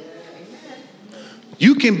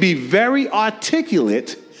 You can be very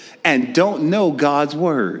articulate and don't know God's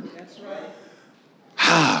word. That's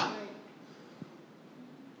right.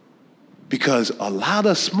 Because a lot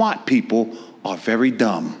of smart people are very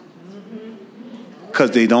dumb.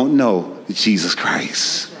 Because they don't know Jesus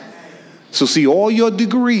Christ. So see, all your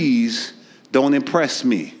degrees don't impress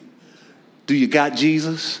me. Do you got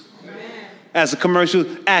Jesus? As a commercial,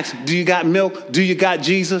 ask, do you got milk? Do you got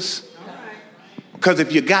Jesus? Because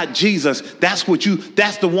if you got Jesus, that's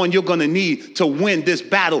the one you're going to need to win this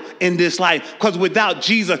battle in this life. Because without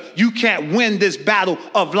Jesus, you can't win this battle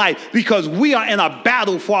of life. Because we are in a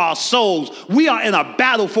battle for our souls. We are in a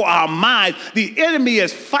battle for our minds. The enemy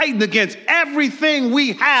is fighting against everything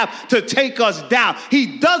we have to take us down.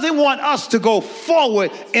 He doesn't want us to go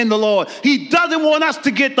forward in the Lord. He doesn't want us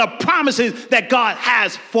to get the promises that God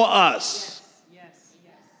has for us. Yes.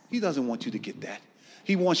 He doesn't want you to get that.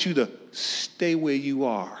 He wants you to stay where you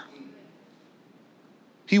are.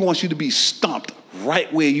 He wants you to be stomped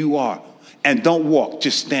right where you are. And don't walk,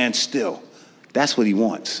 just stand still. That's what he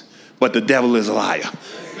wants. But the devil is a liar.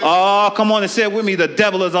 Oh, come on and say it with me. The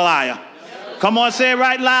devil is a liar. Come on, say it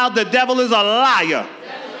right loud. The devil is a liar.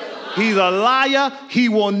 He's a liar. He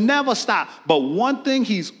will never stop. But one thing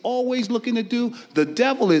he's always looking to do, the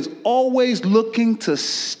devil is always looking to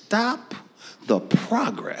stop the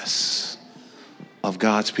progress of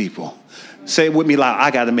God's people. Say it with me loud.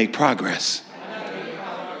 I got to make progress.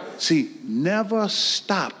 See, never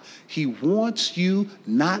stop. He wants you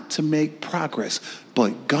not to make progress.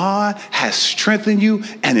 But God has strengthened you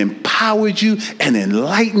and empowered you and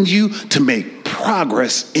enlightened you to make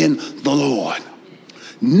progress in the Lord.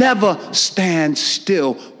 Never stand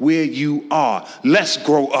still where you are. Let's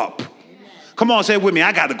grow up. Come on, say it with me.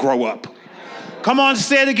 I got to grow up. Come on,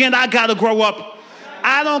 say it again. I got to grow up.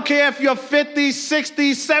 I don't care if you're 50,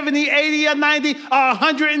 60, 70, 80, or 90, or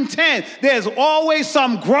 110. There's always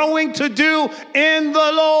some growing to do in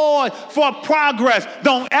the Lord for progress.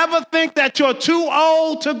 Don't ever think that you're too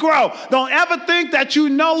old to grow. Don't ever think that you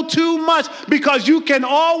know too much, because you can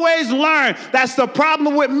always learn. That's the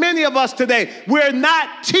problem with many of us today. We're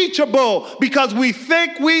not teachable because we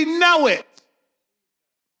think we know it.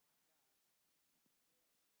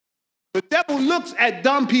 The devil looks at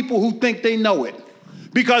dumb people who think they know it.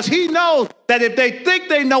 Because he knows that if they think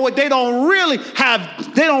they know it, they don't really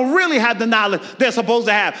have the knowledge they're supposed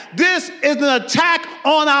to have. This is an attack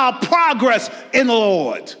on our progress in the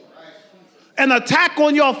Lord. An attack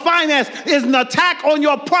on your finance is an attack on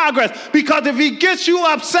your progress, because if he gets you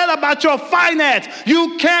upset about your finance,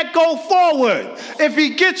 you can't go forward. If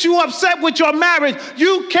he gets you upset with your marriage,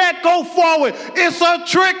 you can't go forward. It's a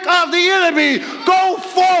trick of the enemy. Go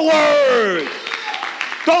forward.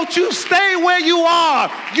 Don't you stay where you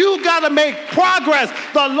are. You got to make progress.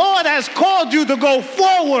 The Lord has called you to go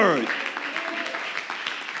forward.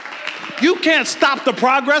 You can't stop the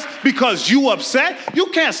progress because you're upset.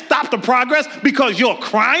 You can't stop the progress because you're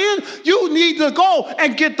crying. You need to go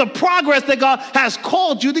and get the progress that God has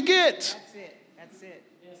called you to get. That's it. That's it.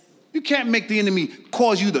 You can't make the enemy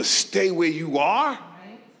cause you to stay where you are.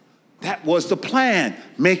 That was the plan.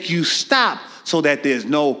 Make you stop so that there's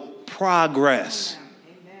no progress.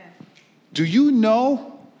 Amen. Do you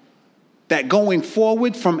know that going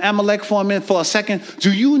forward from Amalek for a second,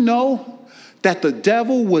 do you know that the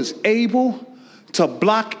devil was able to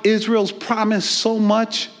block Israel's promise so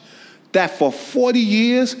much that for 40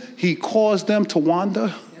 years he caused them to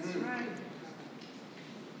wander? That's right.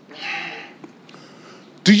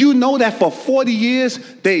 Do you know that for 40 years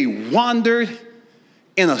they wandered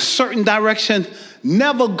in a certain direction,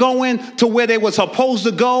 never going to where they were supposed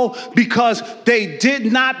to go because they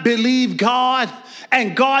did not believe God?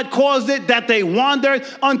 And God caused it that they wandered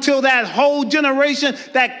until that whole generation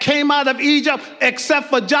that came out of Egypt, except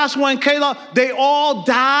for Joshua and Caleb, they all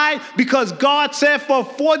died because God said for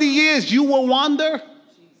 40 years you will wander.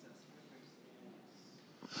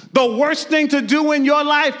 The worst thing to do in your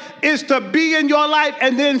life is to be in your life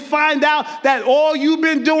and then find out that all you've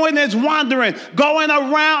been doing is wandering, going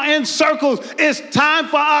around in circles. It's time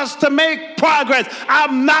for us to make progress.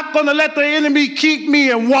 I'm not going to let the enemy keep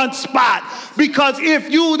me in one spot, because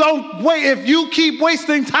if you keep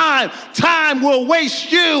wasting time, time will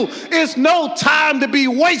waste you. It's no time to be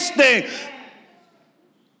wasting.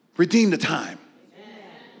 Redeem the time.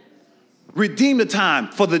 Redeem the time,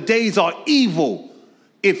 for the days are evil.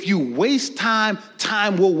 If you waste time,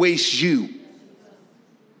 time will waste you.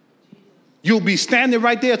 You'll be standing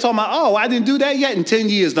right there talking about, oh, I didn't do that yet, and 10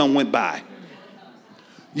 years done went by.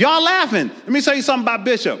 Y'all laughing. Let me tell you something about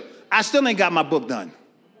Bishop. I still ain't got my book done.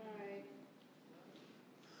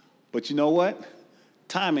 But you know what?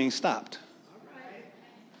 Time ain't stopped.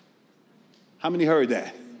 How many heard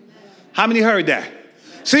that? How many heard that?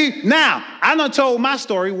 See, now, I done told my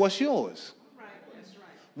story. What's yours?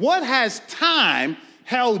 What has time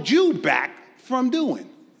held you back from doing?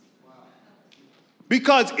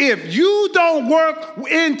 Because if you don't work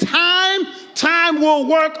in time, time will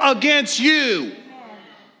work against you.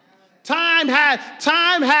 Time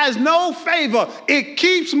has no favor. It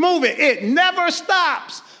keeps moving. It never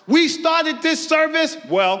stops. We started this service,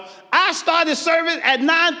 I started service at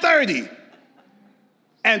 9:30.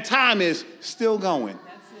 And time is still going.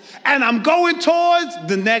 And I'm going towards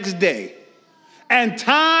the next day. And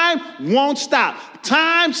time won't stop.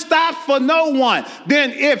 Time stops for no one.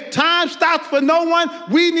 Then if time stops for no one,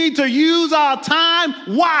 we need to use our time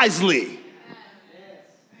wisely.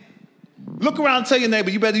 Look around and tell your neighbor,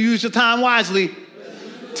 you better use your time wisely.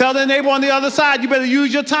 Tell the neighbor on the other side, you better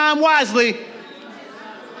use your time wisely.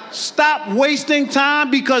 Stop wasting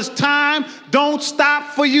time, because time don't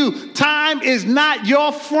stop for you. Time is not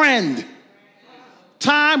your friend.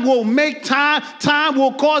 Time will make time. Time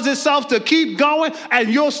will cause itself to keep going, and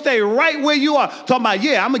you'll stay right where you are. Talking about,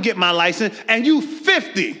 I'm going to get my license, and you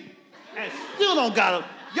 50 and still don't got it.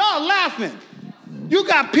 Y'all laughing. You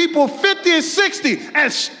got people 50 and 60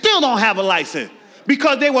 and still don't have a license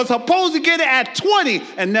because they were supposed to get it at 20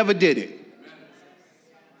 and never did it.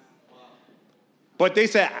 But they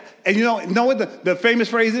said, and you know what the famous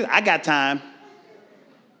phrase is? I got time.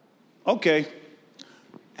 Okay.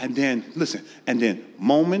 And then, listen,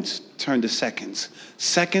 moments turn to seconds.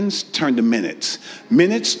 Seconds turn to minutes.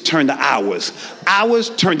 Minutes turn to hours. Hours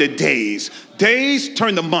turn to days. Days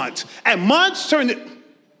turn to months. And months turn to...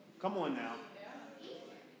 Come on now.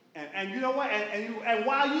 And you know what? And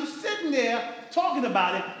while you sitting there talking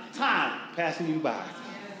about it, time passing you by.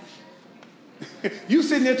 You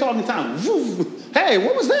sitting there talking time. Hey,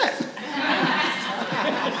 what was that?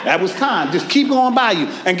 That was time. Just keep going by you.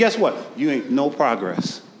 And guess what? You ain't no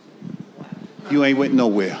progress. You ain't went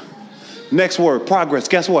nowhere. Next word, progress.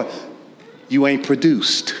 Guess what? You ain't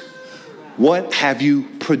produced. What have you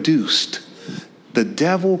produced? The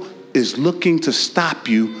devil is looking to stop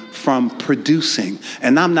you from producing.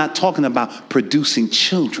 And I'm not talking about producing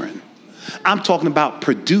children. I'm talking about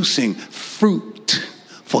producing fruit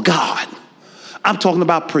for God. I'm talking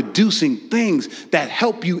about producing things that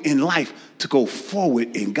help you in life to go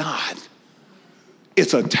forward in God.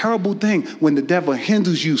 It's a terrible thing when the devil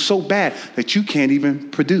hinders you so bad that you can't even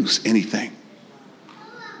produce anything.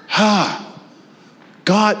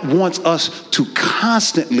 God wants us to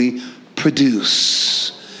constantly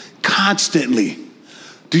produce. Constantly.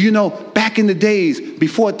 Do you know, back in the days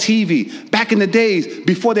before TV, back in the days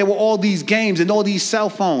before there were all these games and all these cell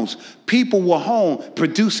phones, people were home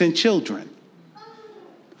producing children.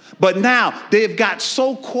 But now they've got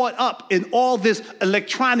so caught up in all this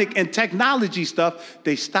electronic and technology stuff,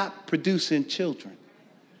 they stopped producing children.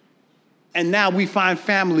 And now we find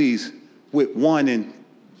families with 1 and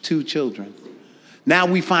 2 children. Now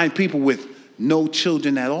we find people with no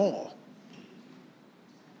children at all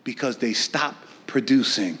because they stopped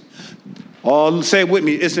producing. Oh, say it with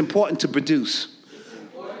me. It's important to produce.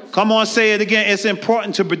 Come on, say it again. It's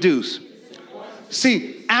important to produce.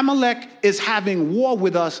 See, Amalek is having war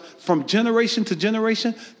with us from generation to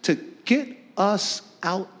generation to get us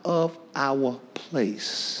out of our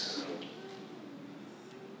place.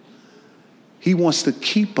 He wants to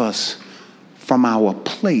keep us from our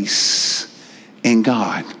place in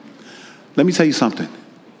God. Let me tell you something.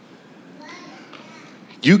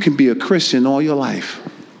 You can be a Christian all your life,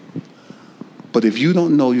 but if you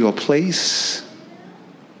don't know your place,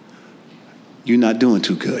 you're not doing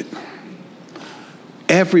too good.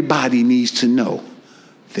 Everybody needs to know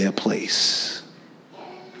their place.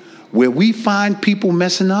 Where we find people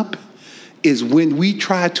messing up is when we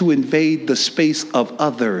try to invade the space of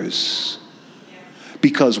others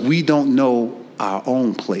because we don't know our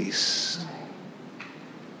own place.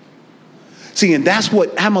 See, and that's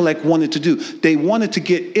what Amalek wanted to do. They wanted to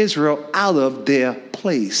get Israel out of their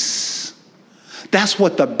place. That's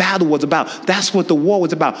what the battle was about. That's what the war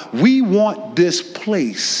was about. We want this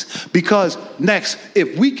place because next,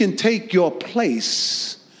 if we can take your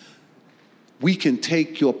place, we can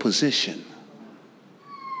take your position.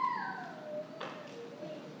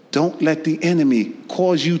 Don't let the enemy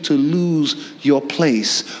cause you to lose your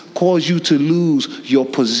place, cause you to lose your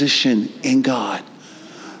position in God.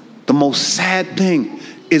 The most sad thing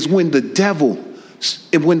is when the devil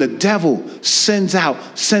sends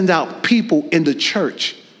out people in the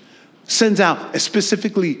church, sends out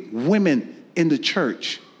specifically women in the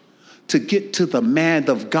church to get to the man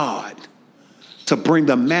of God, to bring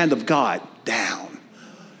the man of God down.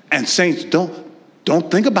 And saints,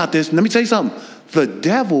 don't think about this. Let me tell you something. The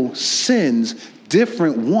devil sends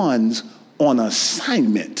different ones on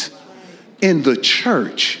assignment in the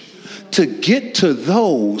church to get to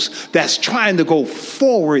those that's trying to go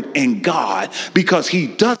forward in God because he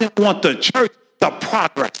doesn't want the church to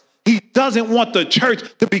progress. He doesn't want the church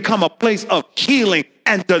to become a place of healing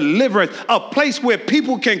and deliverance, a place where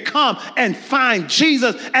people can come and find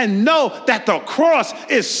Jesus and know that the cross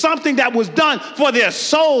is something that was done for their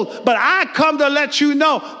soul. But I come to let you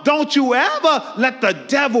know, don't you ever let the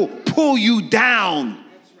devil pull you down.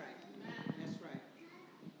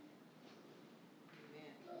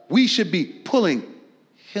 We should be pulling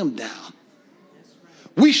him down.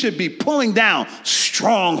 We should be pulling down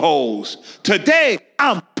strongholds. Today,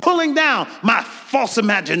 I'm pulling down my false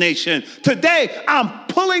imagination. Today, I'm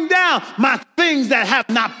pulling down my things that have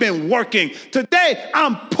not been working. Today,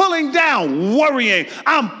 I'm pulling down worrying.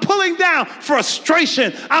 I'm pulling down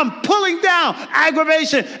frustration. I'm pulling down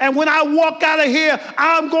aggravation. And when I walk out of here,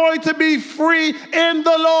 I'm going to be free in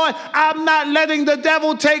the Lord. I'm not letting the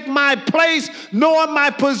devil take my place nor my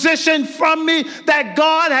position from me that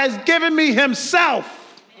God has given me himself.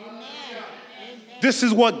 This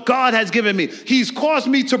is what God has given me. He's caused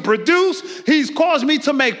me to produce. He's caused me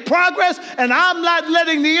to make progress. And I'm not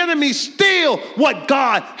letting the enemy steal what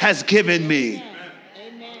God has given me.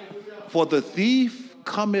 Amen. For the thief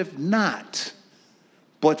cometh not,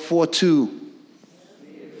 but for two.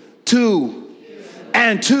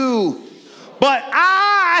 But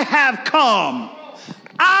I have come.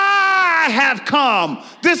 I have come.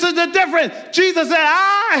 This is the difference. Jesus said,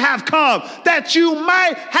 I have come that you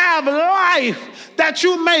might have life, that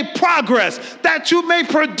you may progress, that you may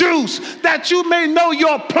produce, that you may know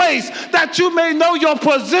your place, that you may know your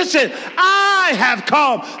position. I have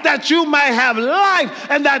come that you might have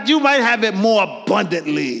life and that you might have it more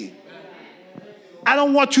abundantly. I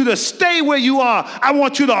don't want you to stay where you are. I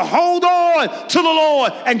want you to hold on to the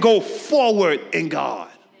Lord and go forward in God.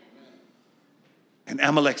 And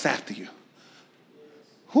Amalek's after you.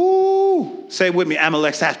 Whoo! Say it with me,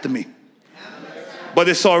 Amalek's after me. But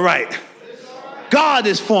it's all right. God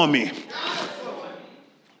is for me.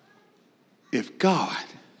 If God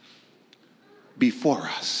be for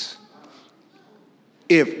us,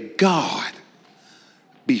 if God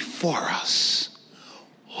be for us,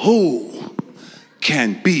 who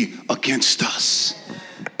can be against us?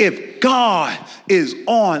 If God is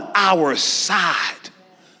on our side,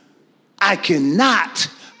 I cannot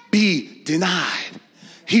be denied.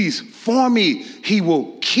 He's for me. He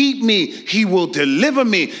will keep me. He will deliver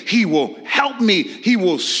me. He will help me. He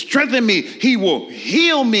will strengthen me. He will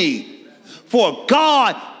heal me. For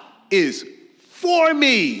God is for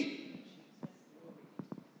me.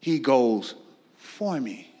 He goes for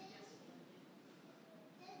me.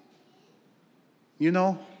 You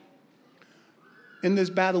know, in this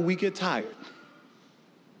battle, we get tired.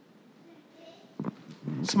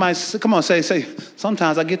 Somebody, come on, say,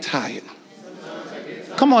 sometimes I get tired.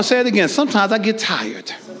 Come on, say it again. Sometimes I get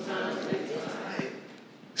tired.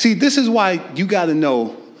 See, this is why you got to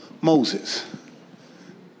know Moses.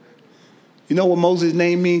 You know what Moses'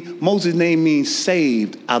 name means? Moses' name means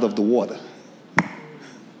saved out of the water.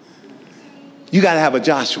 You got to have a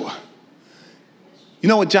Joshua. You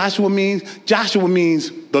know what Joshua means? Joshua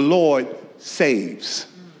means the Lord saves.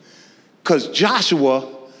 Because Joshua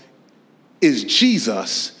is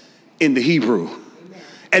Jesus in the Hebrew.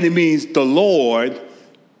 And it means the Lord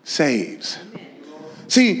saves.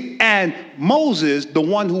 See, and Moses, the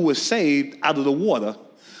one who was saved out of the water,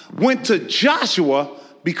 went to Joshua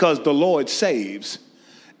because the Lord saves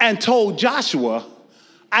and told Joshua,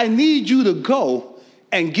 I need you to go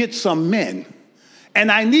and get some men.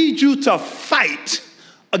 And I need you to fight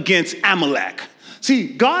against Amalek. See,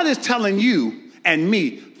 God is telling you and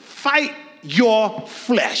me, fight your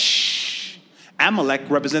flesh. Amalek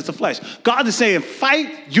represents the flesh. God is saying,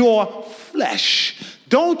 fight your flesh.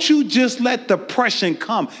 Don't you just let depression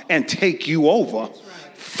come and take you over. That's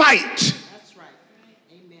right. Fight. That's right.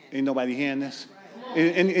 Amen. Ain't nobody hearing this?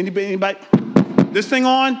 Anybody? This thing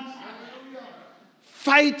on?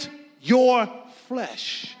 Fight your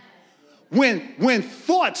flesh. When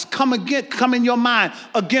thoughts come in your mind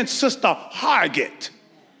against Sister Hargett,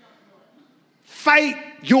 fight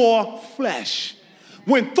your flesh.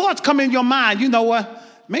 When thoughts come in your mind, you know what?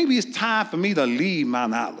 Maybe it's time for me to leave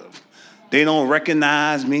Mount Olive. They don't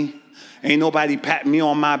recognize me. Ain't nobody patting me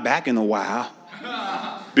on my back in a while.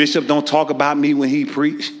 Bishop don't talk about me when he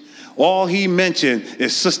preach. All he mentioned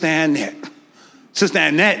is Sister Annette. Sister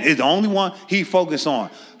Annette is the only one he focused on.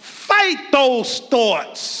 Fight those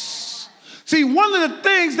thoughts. See, one of the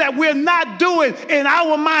things that we're not doing in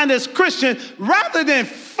our mind as Christians, rather than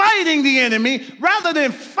fighting the enemy, rather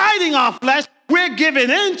than fighting our flesh, we're giving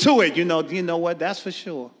into it. You know what? That's for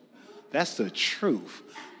sure. That's the truth.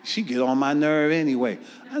 She get on my nerve anyway.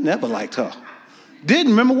 I never liked her. Didn't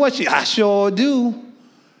remember what I sure do.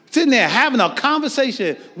 Sitting there having a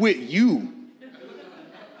conversation with you.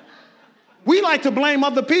 We like to blame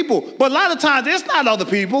other people, but a lot of times it's not other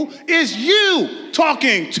people. It's you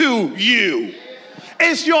talking to you.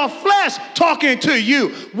 It's your flesh talking to you.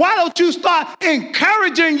 Why don't you start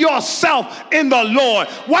encouraging yourself in the Lord?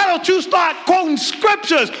 Why don't you start quoting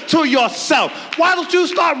scriptures to yourself? Why don't you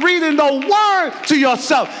start reading the word to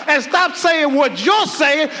yourself and stop saying what you're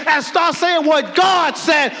saying and start saying what God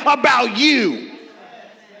said about you?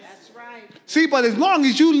 That's right. See, but as long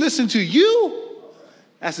as you listen to you,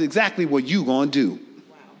 that's exactly what you're going to do.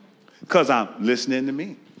 Because I'm listening to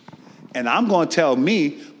me. And I'm going to tell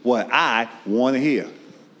me what I want to hear.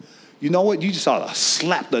 You know what? You just ought to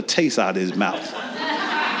slap the taste out of his mouth.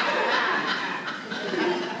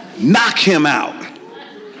 Knock him out.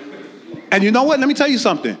 And you know what? Let me tell you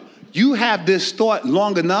something. You have this thought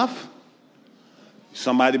long enough.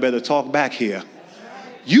 Somebody better talk back here.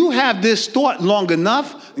 You have this thought long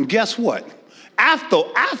enough, and guess what? After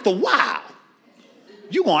a while,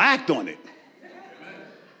 you're going to act on it.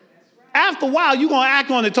 After a while, you're going to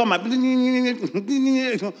act on it, talking about,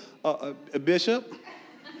 Bishop,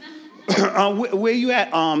 where you at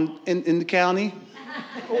in the county?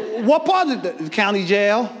 What part of the county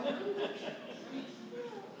jail?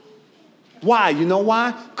 Why? You know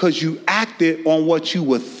why? Because you acted on what you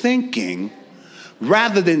were thinking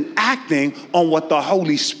rather than acting on what the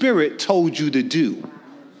Holy Spirit told you to do.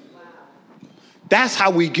 That's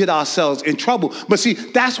how we get ourselves in trouble. But see,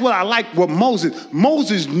 that's what I like with Moses.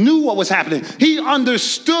 Moses knew what was happening. He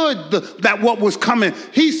understood that what was coming.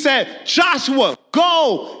 He said, Joshua,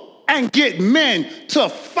 go and get men to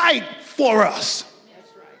fight for us.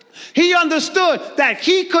 He understood that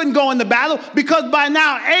he couldn't go in the battle because by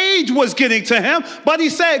now age was getting to him. But he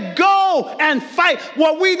said, go and fight.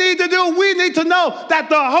 What we need to do, we need to know that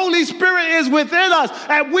the Holy Spirit is within us.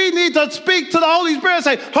 And we need to speak to the Holy Spirit and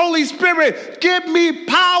say, Holy Spirit, give me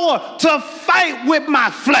power to fight with my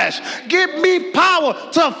flesh. Give me power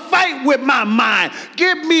to fight with my mind.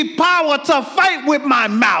 Give me power to fight with my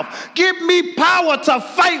mouth. Give me power to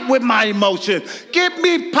fight with my emotions. Give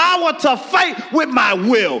me power to fight with my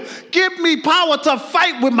will. Give me power to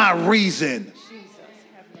fight with my reason.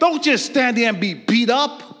 Don't just stand there and be beat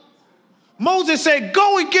up. Moses said,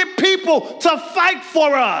 go and get people to fight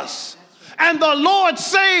for us. And the Lord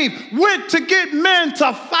went to get men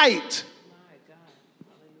to fight.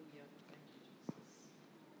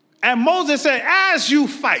 And Moses said, as you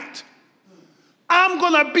fight, I'm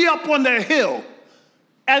going to be up on the hill.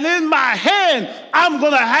 And in my hand, I'm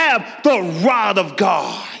going to have the rod of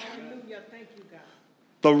God. Thank you, God.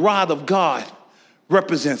 The rod of God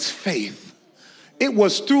represents faith. It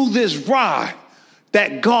was through this rod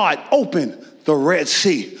that God opened the Red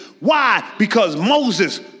Sea. Why? Because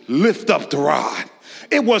Moses lifted up the rod.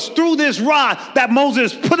 It was through this rod that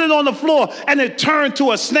Moses put it on the floor and it turned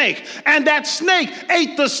to a snake. And that snake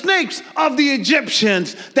ate the snakes of the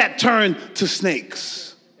Egyptians that turned to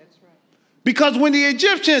snakes. That's right. Because when the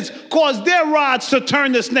Egyptians caused their rods to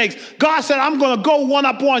turn to snakes, God said, I'm going to go one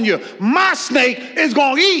up on you. My snake is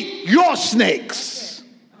going to eat your snakes.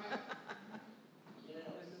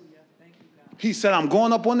 He said, I'm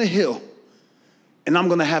going up on the hill and I'm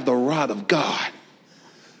going to have the rod of God.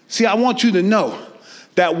 See, I want you to know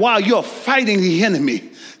that while you're fighting the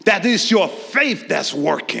enemy, that it's your faith that's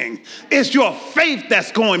working. It's your faith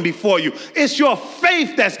that's going before you. It's your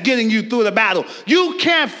faith that's getting you through the battle. You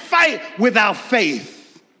can't fight without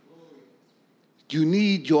faith. You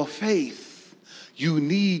need your faith. You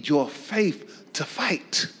need your faith to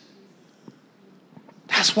fight.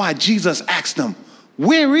 That's why Jesus asked them,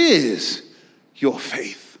 where is your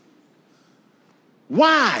faith?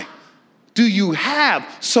 Why do you have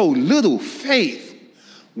so little faith?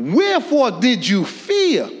 Wherefore did you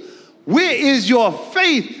fear? Where is your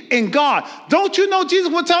faith in God? Don't you know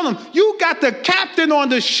Jesus would tell them, you got the captain on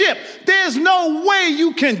the ship. There's no way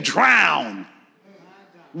you can drown.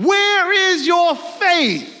 Where is your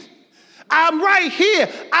faith? I'm right here.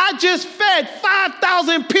 I just fed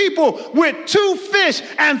 5,000 people with 2 fish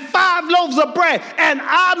and 5 loaves of bread, and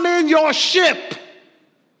I'm in your ship.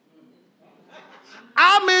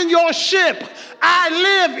 I'm in your ship. I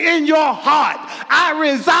live in your heart. I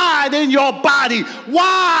reside in your body.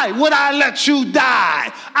 Why would I let you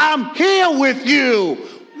die? I'm here with you.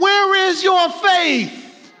 Where is your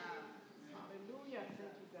faith?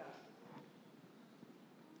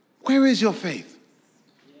 Where is your faith?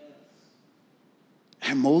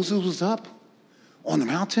 And Moses was up on the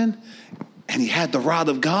mountain, and he had the rod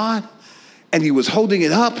of God, and he was holding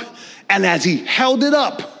it up, and as he held it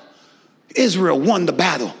up, Israel won the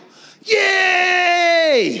battle.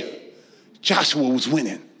 Yay! Joshua was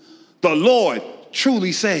winning. The Lord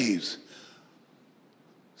truly saves.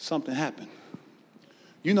 Something happened.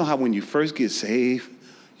 You know how when you first get saved,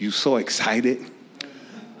 you're so excited.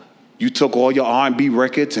 You took all your R&B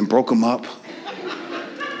records and broke them up.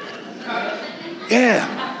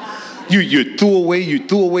 Yeah. You threw away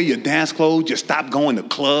your dance clothes. You stopped going to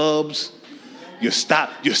clubs. You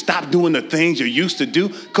stop doing the things you used to do,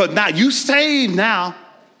 because now you saved now.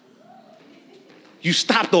 You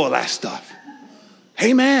stopped all that stuff.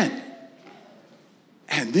 Amen.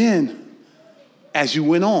 And then, as you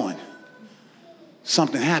went on,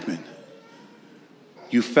 something happened.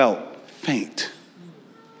 You felt faint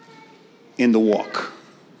in the walk.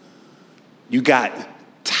 You got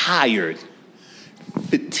tired.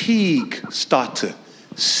 Fatigue start to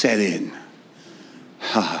set in.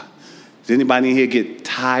 Does anybody in here get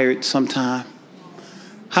tired sometime?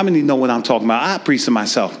 How many know what I'm talking about? I preach to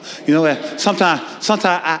myself. You know what? Sometimes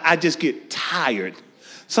I just get tired.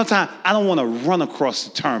 Sometimes I don't want to run across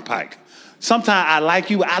the turnpike. Sometimes I like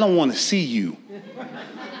you, I don't want to see you.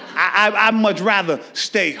 I'd much rather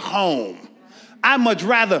stay home. I'd much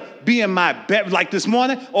rather be in my bed. Like this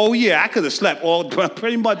morning, oh yeah, I could have slept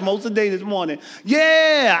pretty much most of the day this morning.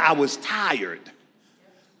 Yeah, I was tired.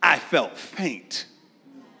 I felt faint.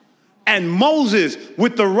 And Moses,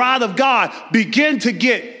 with the rod of God, began to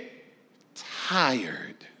get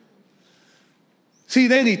tired. See,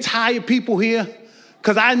 there any tired people here?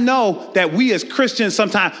 Because I know that we as Christians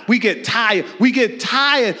sometimes we get tired. We get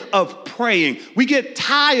tired of praying. We get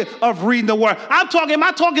tired of reading the word. Am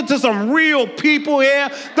I talking to some real people here?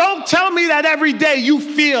 Don't tell me that every day you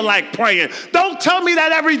feel like praying. Don't tell me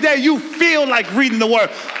that every day you feel like reading the word.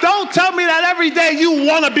 Don't tell me that every day you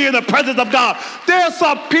want to be in the presence of God. There's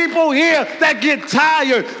some people here that get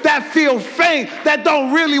tired, that feel faint, that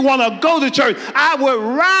don't really want to go to church. I would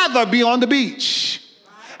rather be on the beach.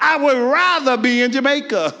 I would rather be in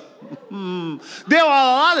Jamaica. There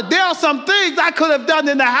are some things I could have done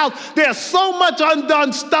in the house. There's so much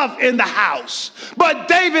undone stuff in the house. But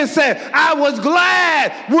David said, I was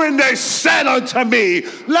glad when they said unto me,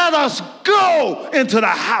 let us go into the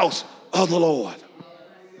house of the Lord.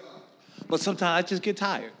 But sometimes I just get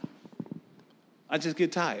tired.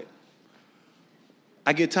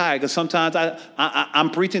 I get tired because sometimes I'm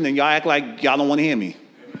preaching and y'all act like y'all don't want to hear me.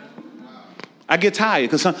 I get tired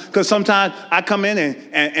because sometimes I come in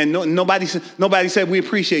and nobody said we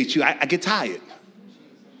appreciate you. I get tired.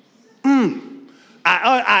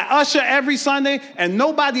 I usher every Sunday and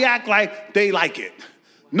nobody act like they like it.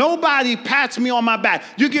 Nobody pats me on my back.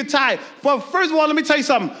 You get tired. Well, first of all, let me tell you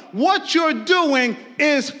something. What you're doing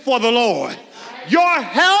is for the Lord. Your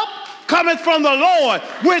help cometh from the Lord,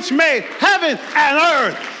 which made heaven and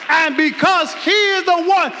earth. And because he is the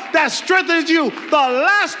one that strengthens you, the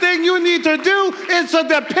last thing you need to do is to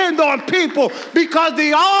depend on people, because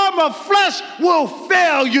the arm of flesh will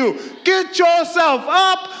fail you. Get yourself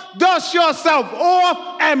up, dust yourself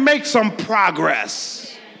off, and make some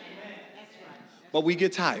progress. But we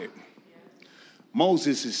get tired.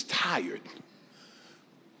 Moses is tired.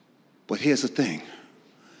 But here's the thing.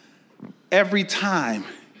 Every time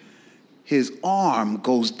his arm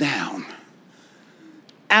goes down,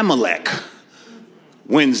 Amalek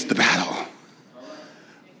wins the battle.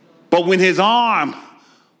 But when his arm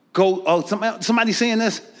somebody saying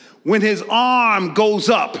this? When his arm goes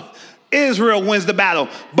up, Israel wins the battle.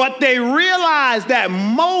 But they realized that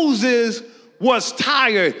Moses was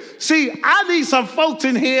tired. See, I need some folks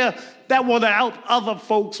in here that want to help other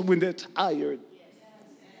folks when they're tired.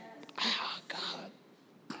 Oh,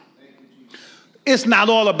 God. It's not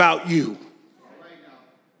all about you.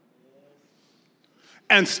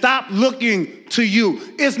 And stop looking to you.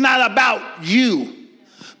 It's not about you.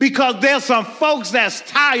 Because there's some folks that's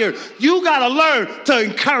tired. You got to learn to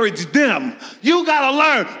encourage them. You got to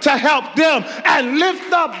learn to help them and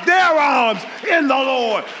lift up their arms in the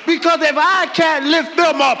Lord. Because if I can't lift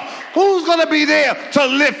them up, who's going to be there to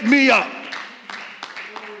lift me up?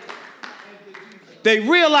 They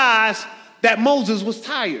realized that Moses was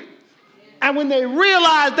tired. And when they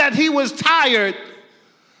realized that he was tired,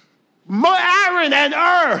 Aaron and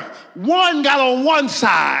one got on one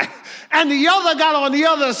side and the other got on the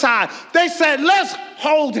other side. They said, let's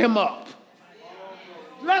hold him up.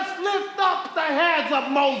 Let's lift up the hands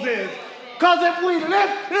of Moses. Because if we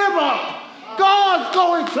lift him up, God's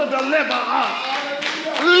going to deliver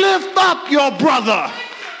us. Lift up your brother.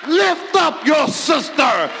 Lift up your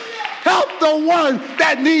sister. Help the one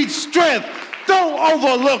that needs strength. Don't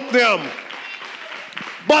overlook them,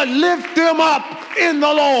 but lift them up in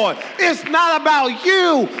the Lord. It's not about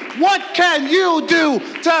you. What can you do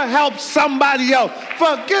to help somebody else?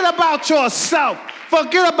 Forget about yourself.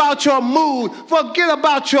 Forget about your mood. Forget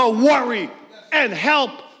about your worry and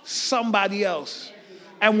help somebody else.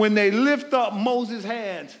 And when they lift up Moses'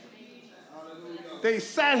 hands, they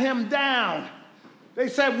sat him down. They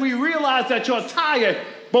said, we realize that you're tired,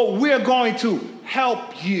 but we're going to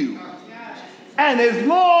help you. And as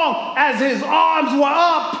long as his arms were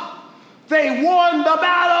up, they won the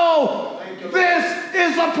battle. This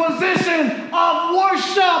is a position of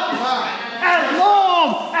worship. As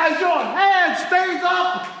long as your hand stays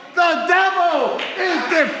up, the devil is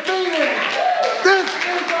defeated. This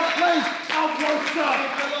is a place of worship.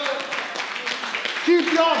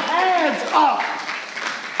 Keep your hands up.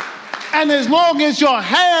 And as long as your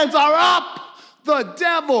hands are up, the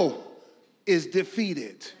devil is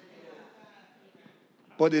defeated.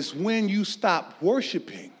 But it's when you stop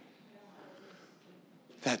worshiping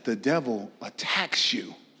that the devil attacks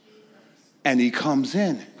you. And he comes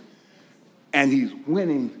in and he's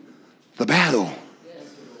winning the battle.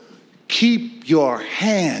 Keep your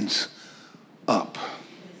hands up.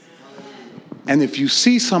 And if you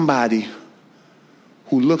see somebody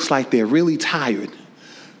who looks like they're really tired,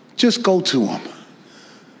 just go to them.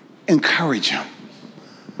 Encourage them.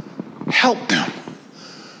 Help them.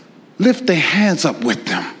 Lift their hands up with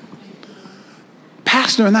them.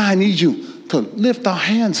 Pastor and I need you to lift our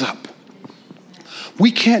hands up.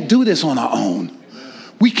 We can't do this on our own.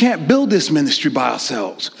 We can't build this ministry by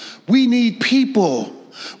ourselves. We need people.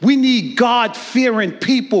 We need God-fearing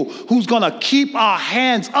people who's going to keep our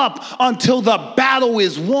hands up until the battle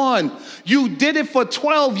is won. You did it for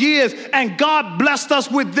 12 years and God blessed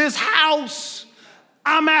us with this house.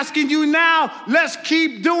 I'm asking you now, let's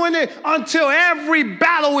keep doing it until every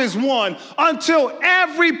battle is won, until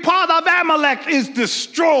every part of Amalek is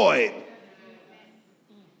destroyed.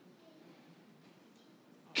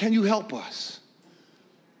 Can you help us?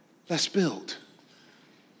 Let's build.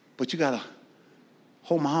 But you got to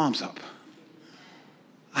hold my arms up.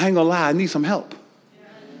 I ain't gonna lie, I need some help.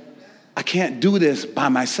 I can't do this by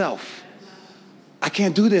myself. I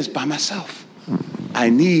can't do this by myself. I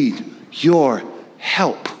need your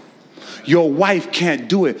help. Your wife can't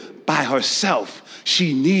do it by herself.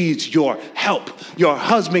 She needs your help. Your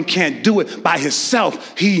husband can't do it by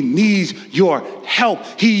himself. He needs your help.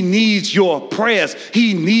 He needs your prayers.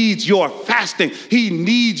 He needs your fasting. He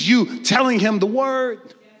needs you telling him the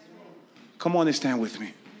word. Come on and stand with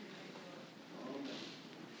me.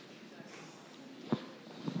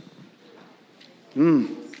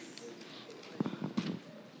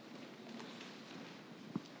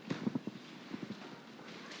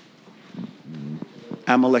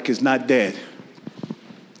 Amalek is not dead.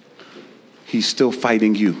 He's still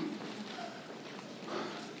fighting you.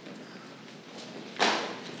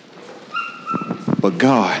 But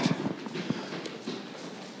God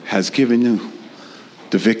has given you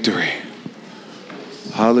the victory.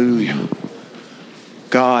 Hallelujah.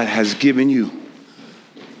 God has given you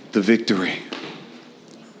the victory.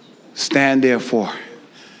 Stand therefore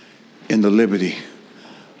in the liberty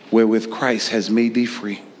wherewith Christ has made thee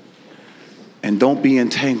free. And don't be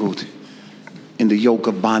entangled in the yoke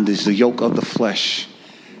of bondage, the yoke of the flesh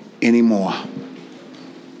anymore.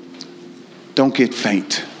 Don't get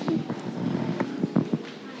faint.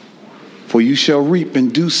 For you shall reap in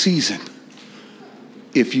due season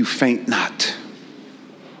if you faint not.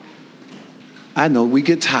 I know we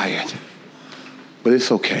get tired, but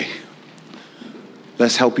it's okay.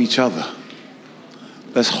 Let's help each other.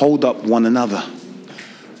 Let's hold up one another.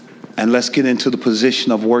 And let's get into the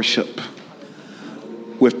position of worship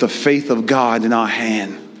with the faith of God in our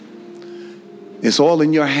hand. It's all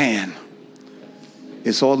in your hand.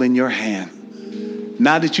 It's all in your hand.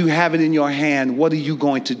 Now that you have it in your hand, what are you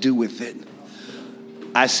going to do with it?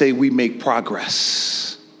 I say we make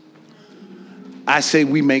progress. I say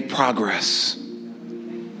we make progress.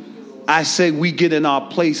 I say we get in our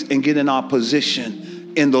place and get in our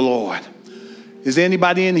position in the Lord. Is there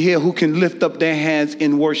anybody in here who can lift up their hands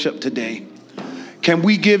in worship today? Can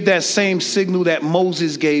we give that same signal that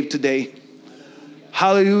Moses gave today?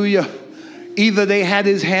 Hallelujah. Either they had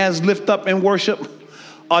his hands lift up in worship,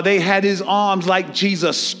 or they had his arms like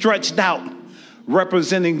Jesus stretched out,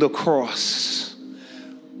 representing the cross.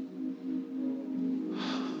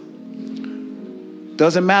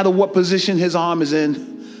 Doesn't matter what position his arm is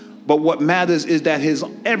in, but what matters is that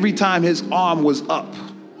every time his arm was up,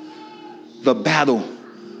 the battle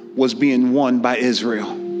was being won by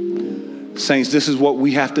Israel. Saints, this is what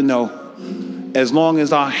we have to know. As long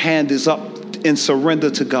as our hand is up in surrender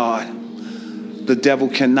to God, the devil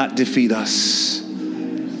cannot defeat us.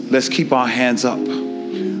 Let's keep our hands up.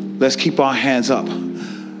 Let's keep our hands up.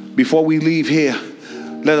 Before we leave here,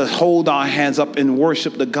 let us hold our hands up and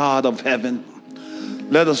worship the God of heaven.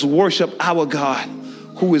 Let us worship our God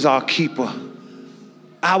who is our keeper,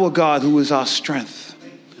 our God who is our strength.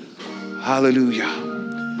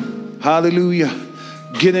 Hallelujah. Hallelujah.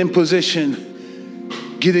 Get in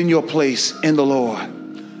position. Get in your place in the Lord.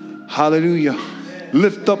 Hallelujah.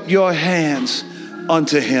 Lift up your hands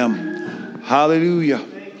unto him. Hallelujah.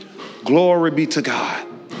 Glory be to God.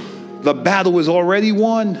 The battle is already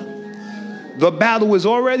won. The battle is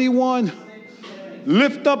already won.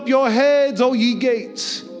 Lift up your heads, O ye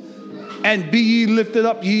gates, and be ye lifted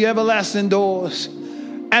up, ye everlasting doors,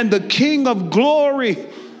 and the King of glory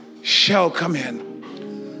shall come in.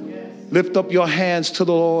 Lift up your hands to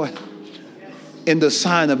the Lord in the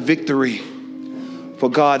sign of victory,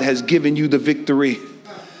 for God has given you the victory.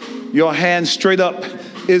 Your hand straight up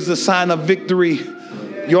is the sign of victory.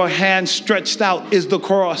 Your hand stretched out is the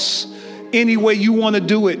cross. Any way you want to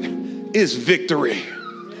do it is victory.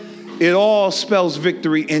 It all spells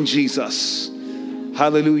victory in Jesus.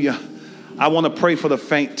 Hallelujah. I want to pray for the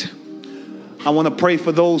faint. I want to pray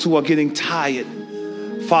for those who are getting tired.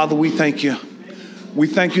 Father, we thank you. We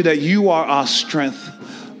thank you that you are our strength.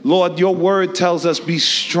 Lord, your word tells us, be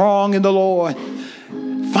strong in the Lord.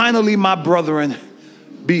 Finally, my brethren,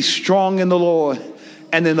 be strong in the Lord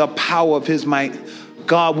and in the power of his might.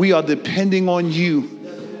 God, we are depending on you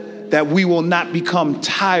that we will not become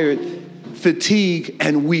tired, fatigued,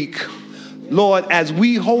 and weak. Lord, as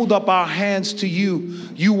we hold up our hands to you,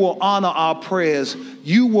 you will honor our prayers.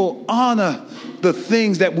 You will honor the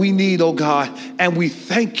things that we need, oh God. And we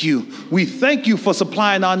thank you. We thank you for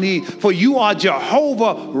supplying our need. For you are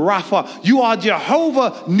Jehovah Rapha. You are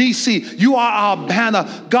Jehovah Nisi. You are our banner.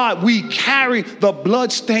 God, we carry the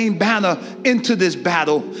bloodstained banner into this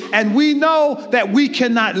battle. And we know that we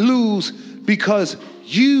cannot lose because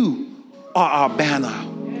you are our banner.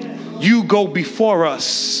 You go before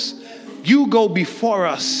us. You go before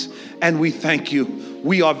us. And we thank you.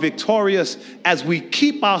 We are victorious as we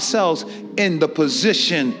keep ourselves in the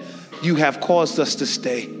position you have caused us to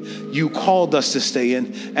stay. You called us to stay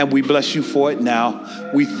in, and we bless you for it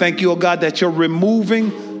now. We thank you, oh God, that you're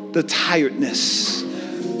removing the tiredness.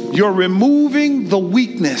 You're removing the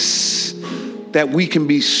weakness that we can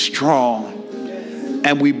be strong.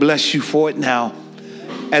 And we bless you for it now.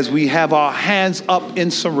 As we have our hands up in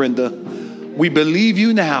surrender, we believe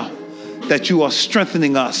you now that you are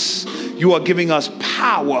strengthening us. You are giving us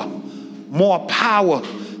power, more power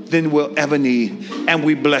than we'll ever need. And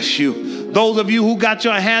we bless you. Those of you who got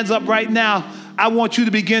your hands up right now, I want you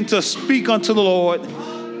to begin to speak unto the Lord.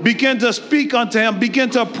 Begin to speak unto him. Begin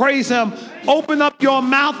to praise him. Open up your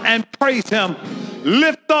mouth and praise him.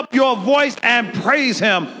 Lift up your voice and praise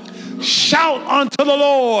him. Shout unto the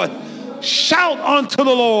Lord. Shout unto the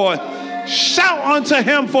Lord. Shout unto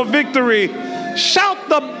him for victory. Shout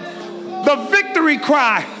the victory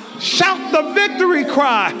cry. Shout the victory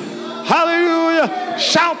cry. Hallelujah.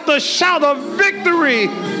 Shout the shout of victory.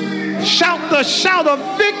 Shout the shout of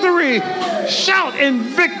victory. Shout in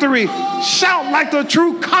victory. Shout like the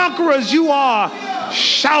true conquerors you are.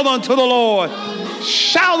 Shout unto the Lord.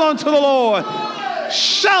 Shout unto the Lord.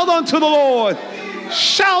 Shout unto the Lord.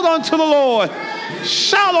 Shout unto the Lord.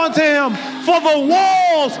 Shout unto him, for the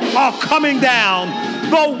walls are coming down.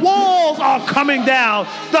 The walls are coming down.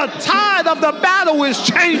 The tide of the battle is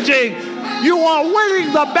changing. You are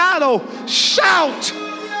winning the battle. Shout.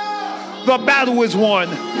 The battle is won.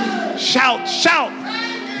 Shout, shout.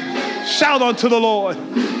 Shout unto the Lord.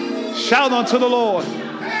 Shout unto the Lord.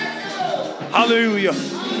 Hallelujah.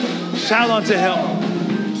 Shout unto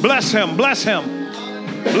him. Bless him, bless him,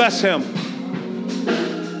 bless him.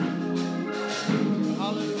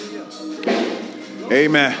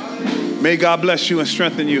 Amen. May God bless you and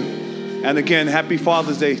strengthen you. And again, happy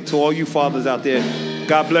Father's Day to all you fathers out there.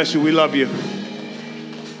 God bless you. We love you.